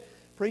she said,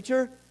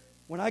 "Preacher,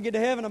 when I get to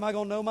heaven, am I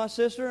going to know my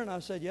sister?" And I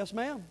said, "Yes,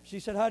 ma'am." She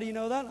said, "How do you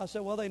know that?" And I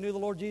said, "Well, they knew the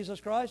Lord Jesus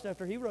Christ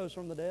after He rose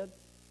from the dead."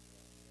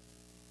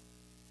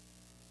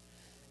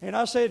 And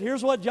I said,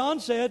 "Here's what John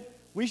said,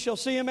 we shall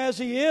see Him as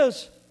He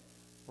is,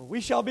 or we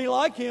shall be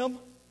like Him."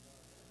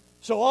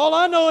 So all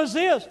I know is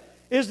this,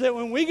 is that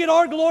when we get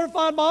our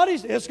glorified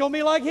bodies, it's going to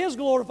be like His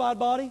glorified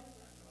body.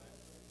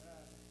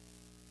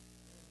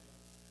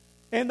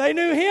 And they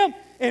knew Him,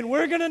 and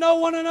we're going to know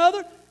one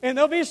another. And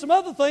there'll be some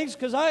other things,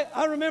 because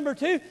I remember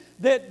too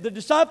that the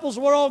disciples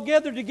were all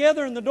gathered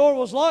together and the door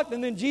was locked,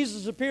 and then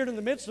Jesus appeared in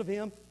the midst of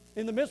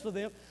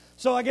them.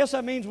 So I guess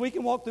that means we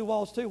can walk through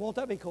walls too. Won't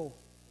that be cool?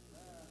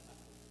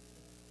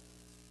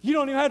 You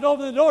don't even have to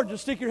open the door,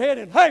 just stick your head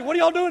in. Hey, what are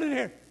y'all doing in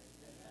here?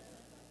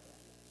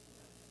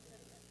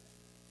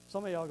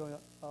 Some of y'all going,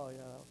 oh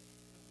yeah,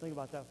 think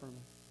about that for a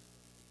minute.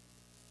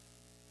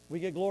 We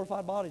get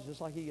glorified bodies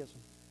just like He gets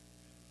them.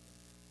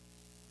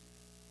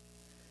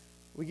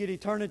 We get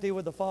eternity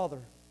with the Father.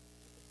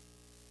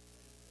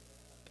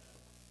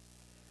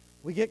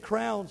 We get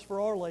crowns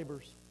for our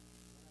labors.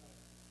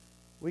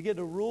 We get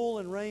to rule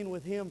and reign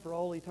with Him for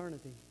all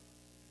eternity.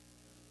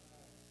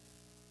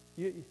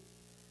 And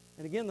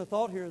again, the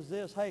thought here is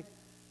this: hey,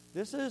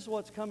 this is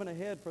what's coming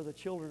ahead for the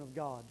children of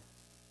God.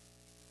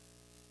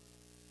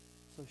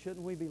 So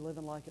shouldn't we be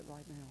living like it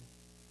right now?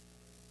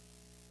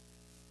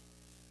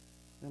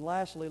 And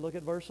lastly, look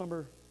at verse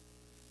number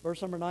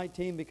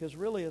 19, because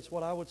really it's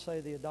what I would say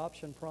the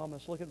adoption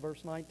promise. Look at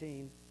verse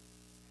 19.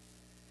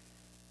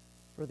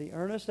 For the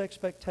earnest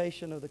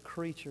expectation of the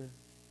creature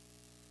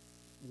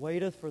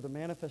waiteth for the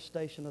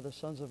manifestation of the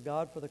sons of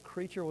God. For the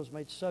creature was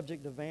made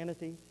subject to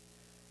vanity,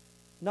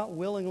 not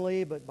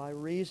willingly, but by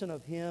reason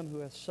of Him who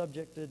hath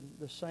subjected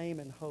the same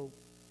in hope.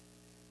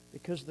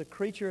 Because the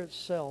creature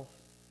itself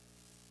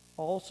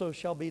also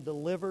shall be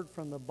delivered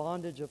from the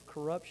bondage of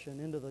corruption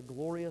into the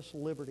glorious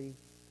liberty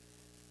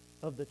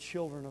of the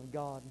children of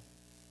God.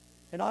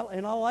 And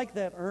I like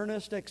that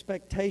earnest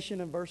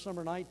expectation in verse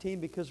number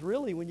 19, because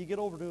really when you get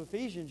over to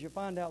Ephesians, you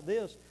find out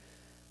this,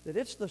 that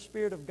it's the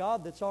Spirit of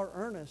God that's our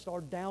earnest,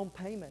 our down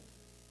payment.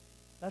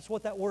 That's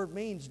what that word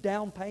means,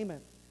 down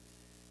payment.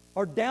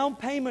 Our down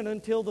payment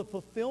until the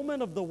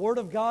fulfillment of the Word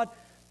of God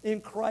in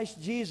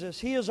Christ Jesus.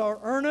 He is our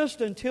earnest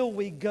until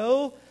we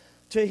go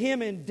to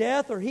Him in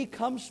death, or He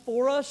comes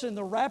for us in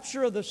the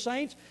rapture of the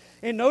saints.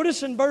 And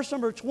notice in verse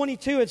number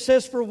 22 it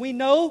says, for we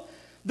know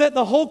that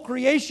the whole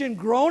creation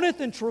groaneth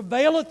and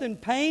travaileth in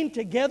pain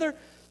together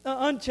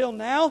until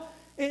now.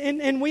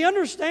 And we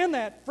understand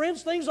that.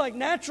 Friends, things like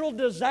natural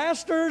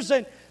disasters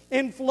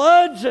and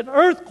floods and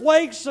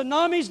earthquakes,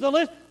 tsunamis,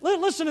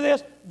 listen to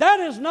this, that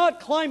is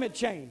not climate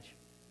change.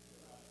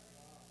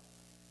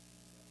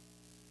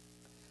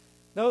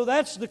 No,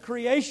 that's the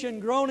creation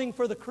groaning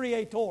for the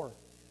Creator.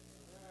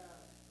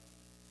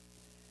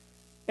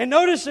 And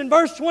notice in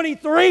verse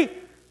 23,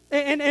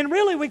 and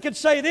really we could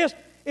say this,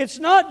 it's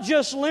not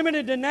just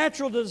limited to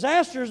natural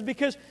disasters,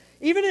 because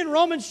even in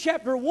Romans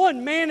chapter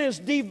 1, man is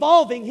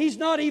devolving. He's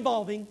not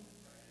evolving.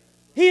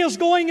 He is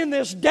going in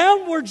this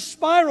downward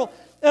spiral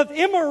of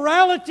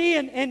immorality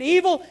and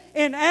evil.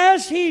 And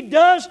as he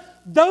does,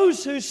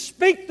 those who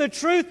speak the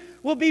truth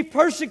will be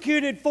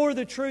persecuted for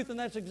the truth. And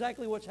that's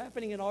exactly what's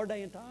happening in our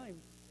day and time.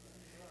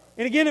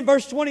 And again in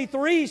verse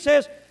 23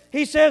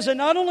 he says, and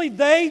not only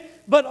they,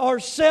 but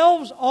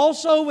ourselves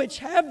also, which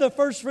have the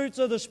first fruits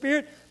of the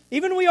Spirit,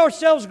 even we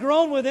ourselves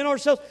groan within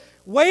ourselves,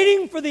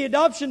 waiting for the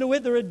adoption to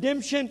wit, the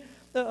redemption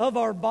of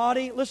our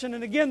body. Listen,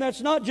 and again, that's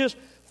not just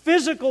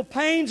physical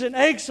pains and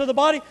aches of the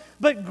body,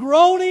 but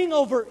groaning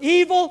over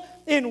evil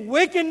and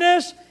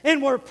wickedness,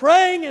 and we're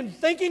praying and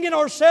thinking in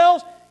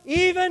ourselves,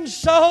 even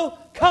so,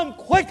 come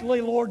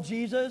quickly, Lord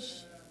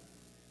Jesus.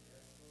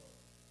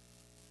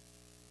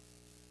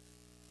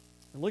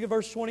 And look at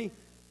verse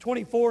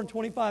 24 and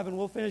 25, and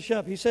we'll finish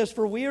up. He says,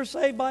 "For we are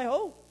saved by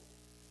hope.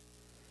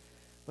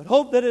 But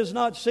hope that is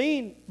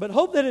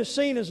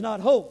seen is not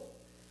hope.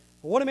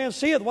 For what a man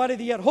seeth, why doth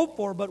he yet hope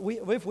for? But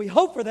if we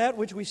hope for that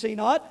which we see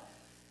not,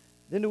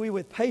 then do we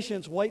with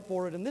patience wait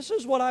for it." And this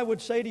is what I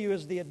would say to you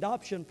is the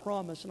adoption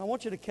promise. And I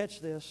want you to catch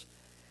this.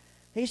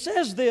 He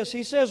says this.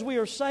 He says we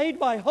are saved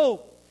by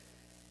hope.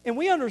 And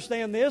we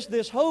understand this.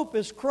 This hope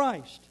is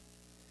Christ.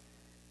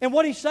 And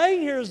what he's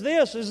saying here is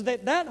this, is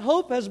that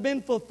hope has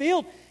been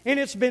fulfilled and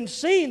it's been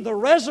seen. The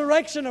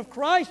resurrection of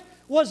Christ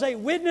was a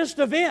witnessed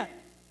event.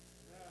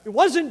 It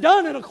wasn't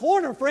done in a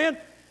corner, friend.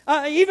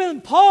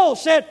 Even Paul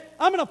said,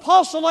 "I'm an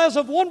apostle as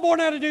of one born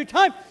out of due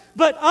time,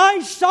 but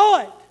I saw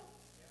it."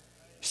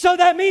 So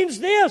that means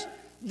this,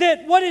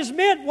 that what is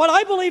meant, what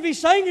I believe he's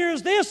saying here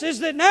is this, is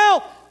that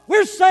now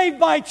we're saved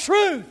by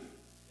truth.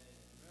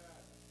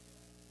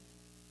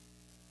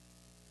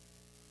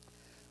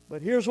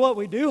 But here's what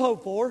we do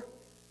hope for.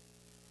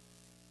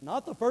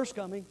 Not the first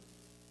coming,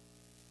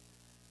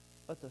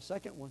 but the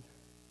second one.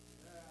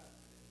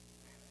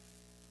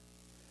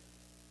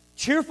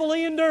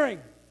 Cheerfully enduring.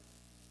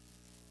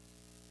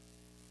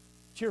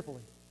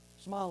 Cheerfully.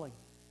 Smiling,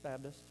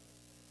 Baptist.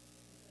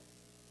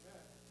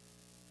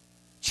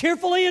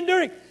 Cheerfully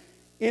enduring.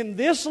 In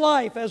this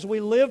life as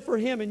we live for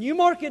Him. And you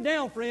mark it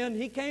down, friend.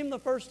 He came the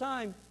first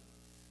time.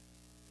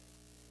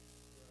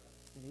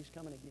 And He's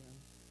coming again.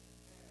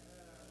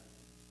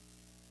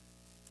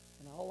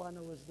 And all I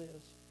know is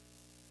this.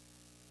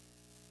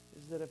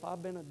 Is that if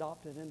I've been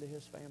adopted into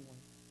His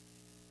family,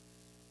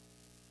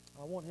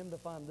 I want Him to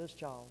find this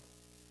child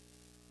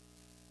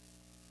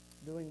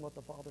doing what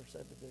the Father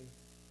said to do.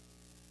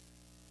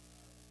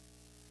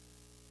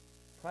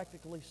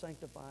 Practically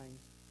sanctifying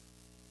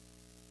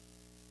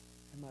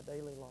in my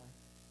daily life.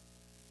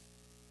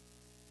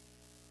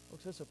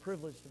 Folks, it's a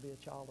privilege to be a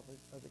child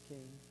of the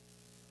King.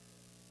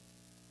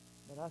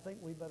 But I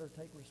think we better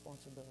take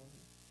responsibility.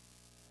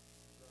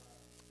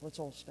 Let's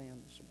all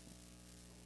stand this morning.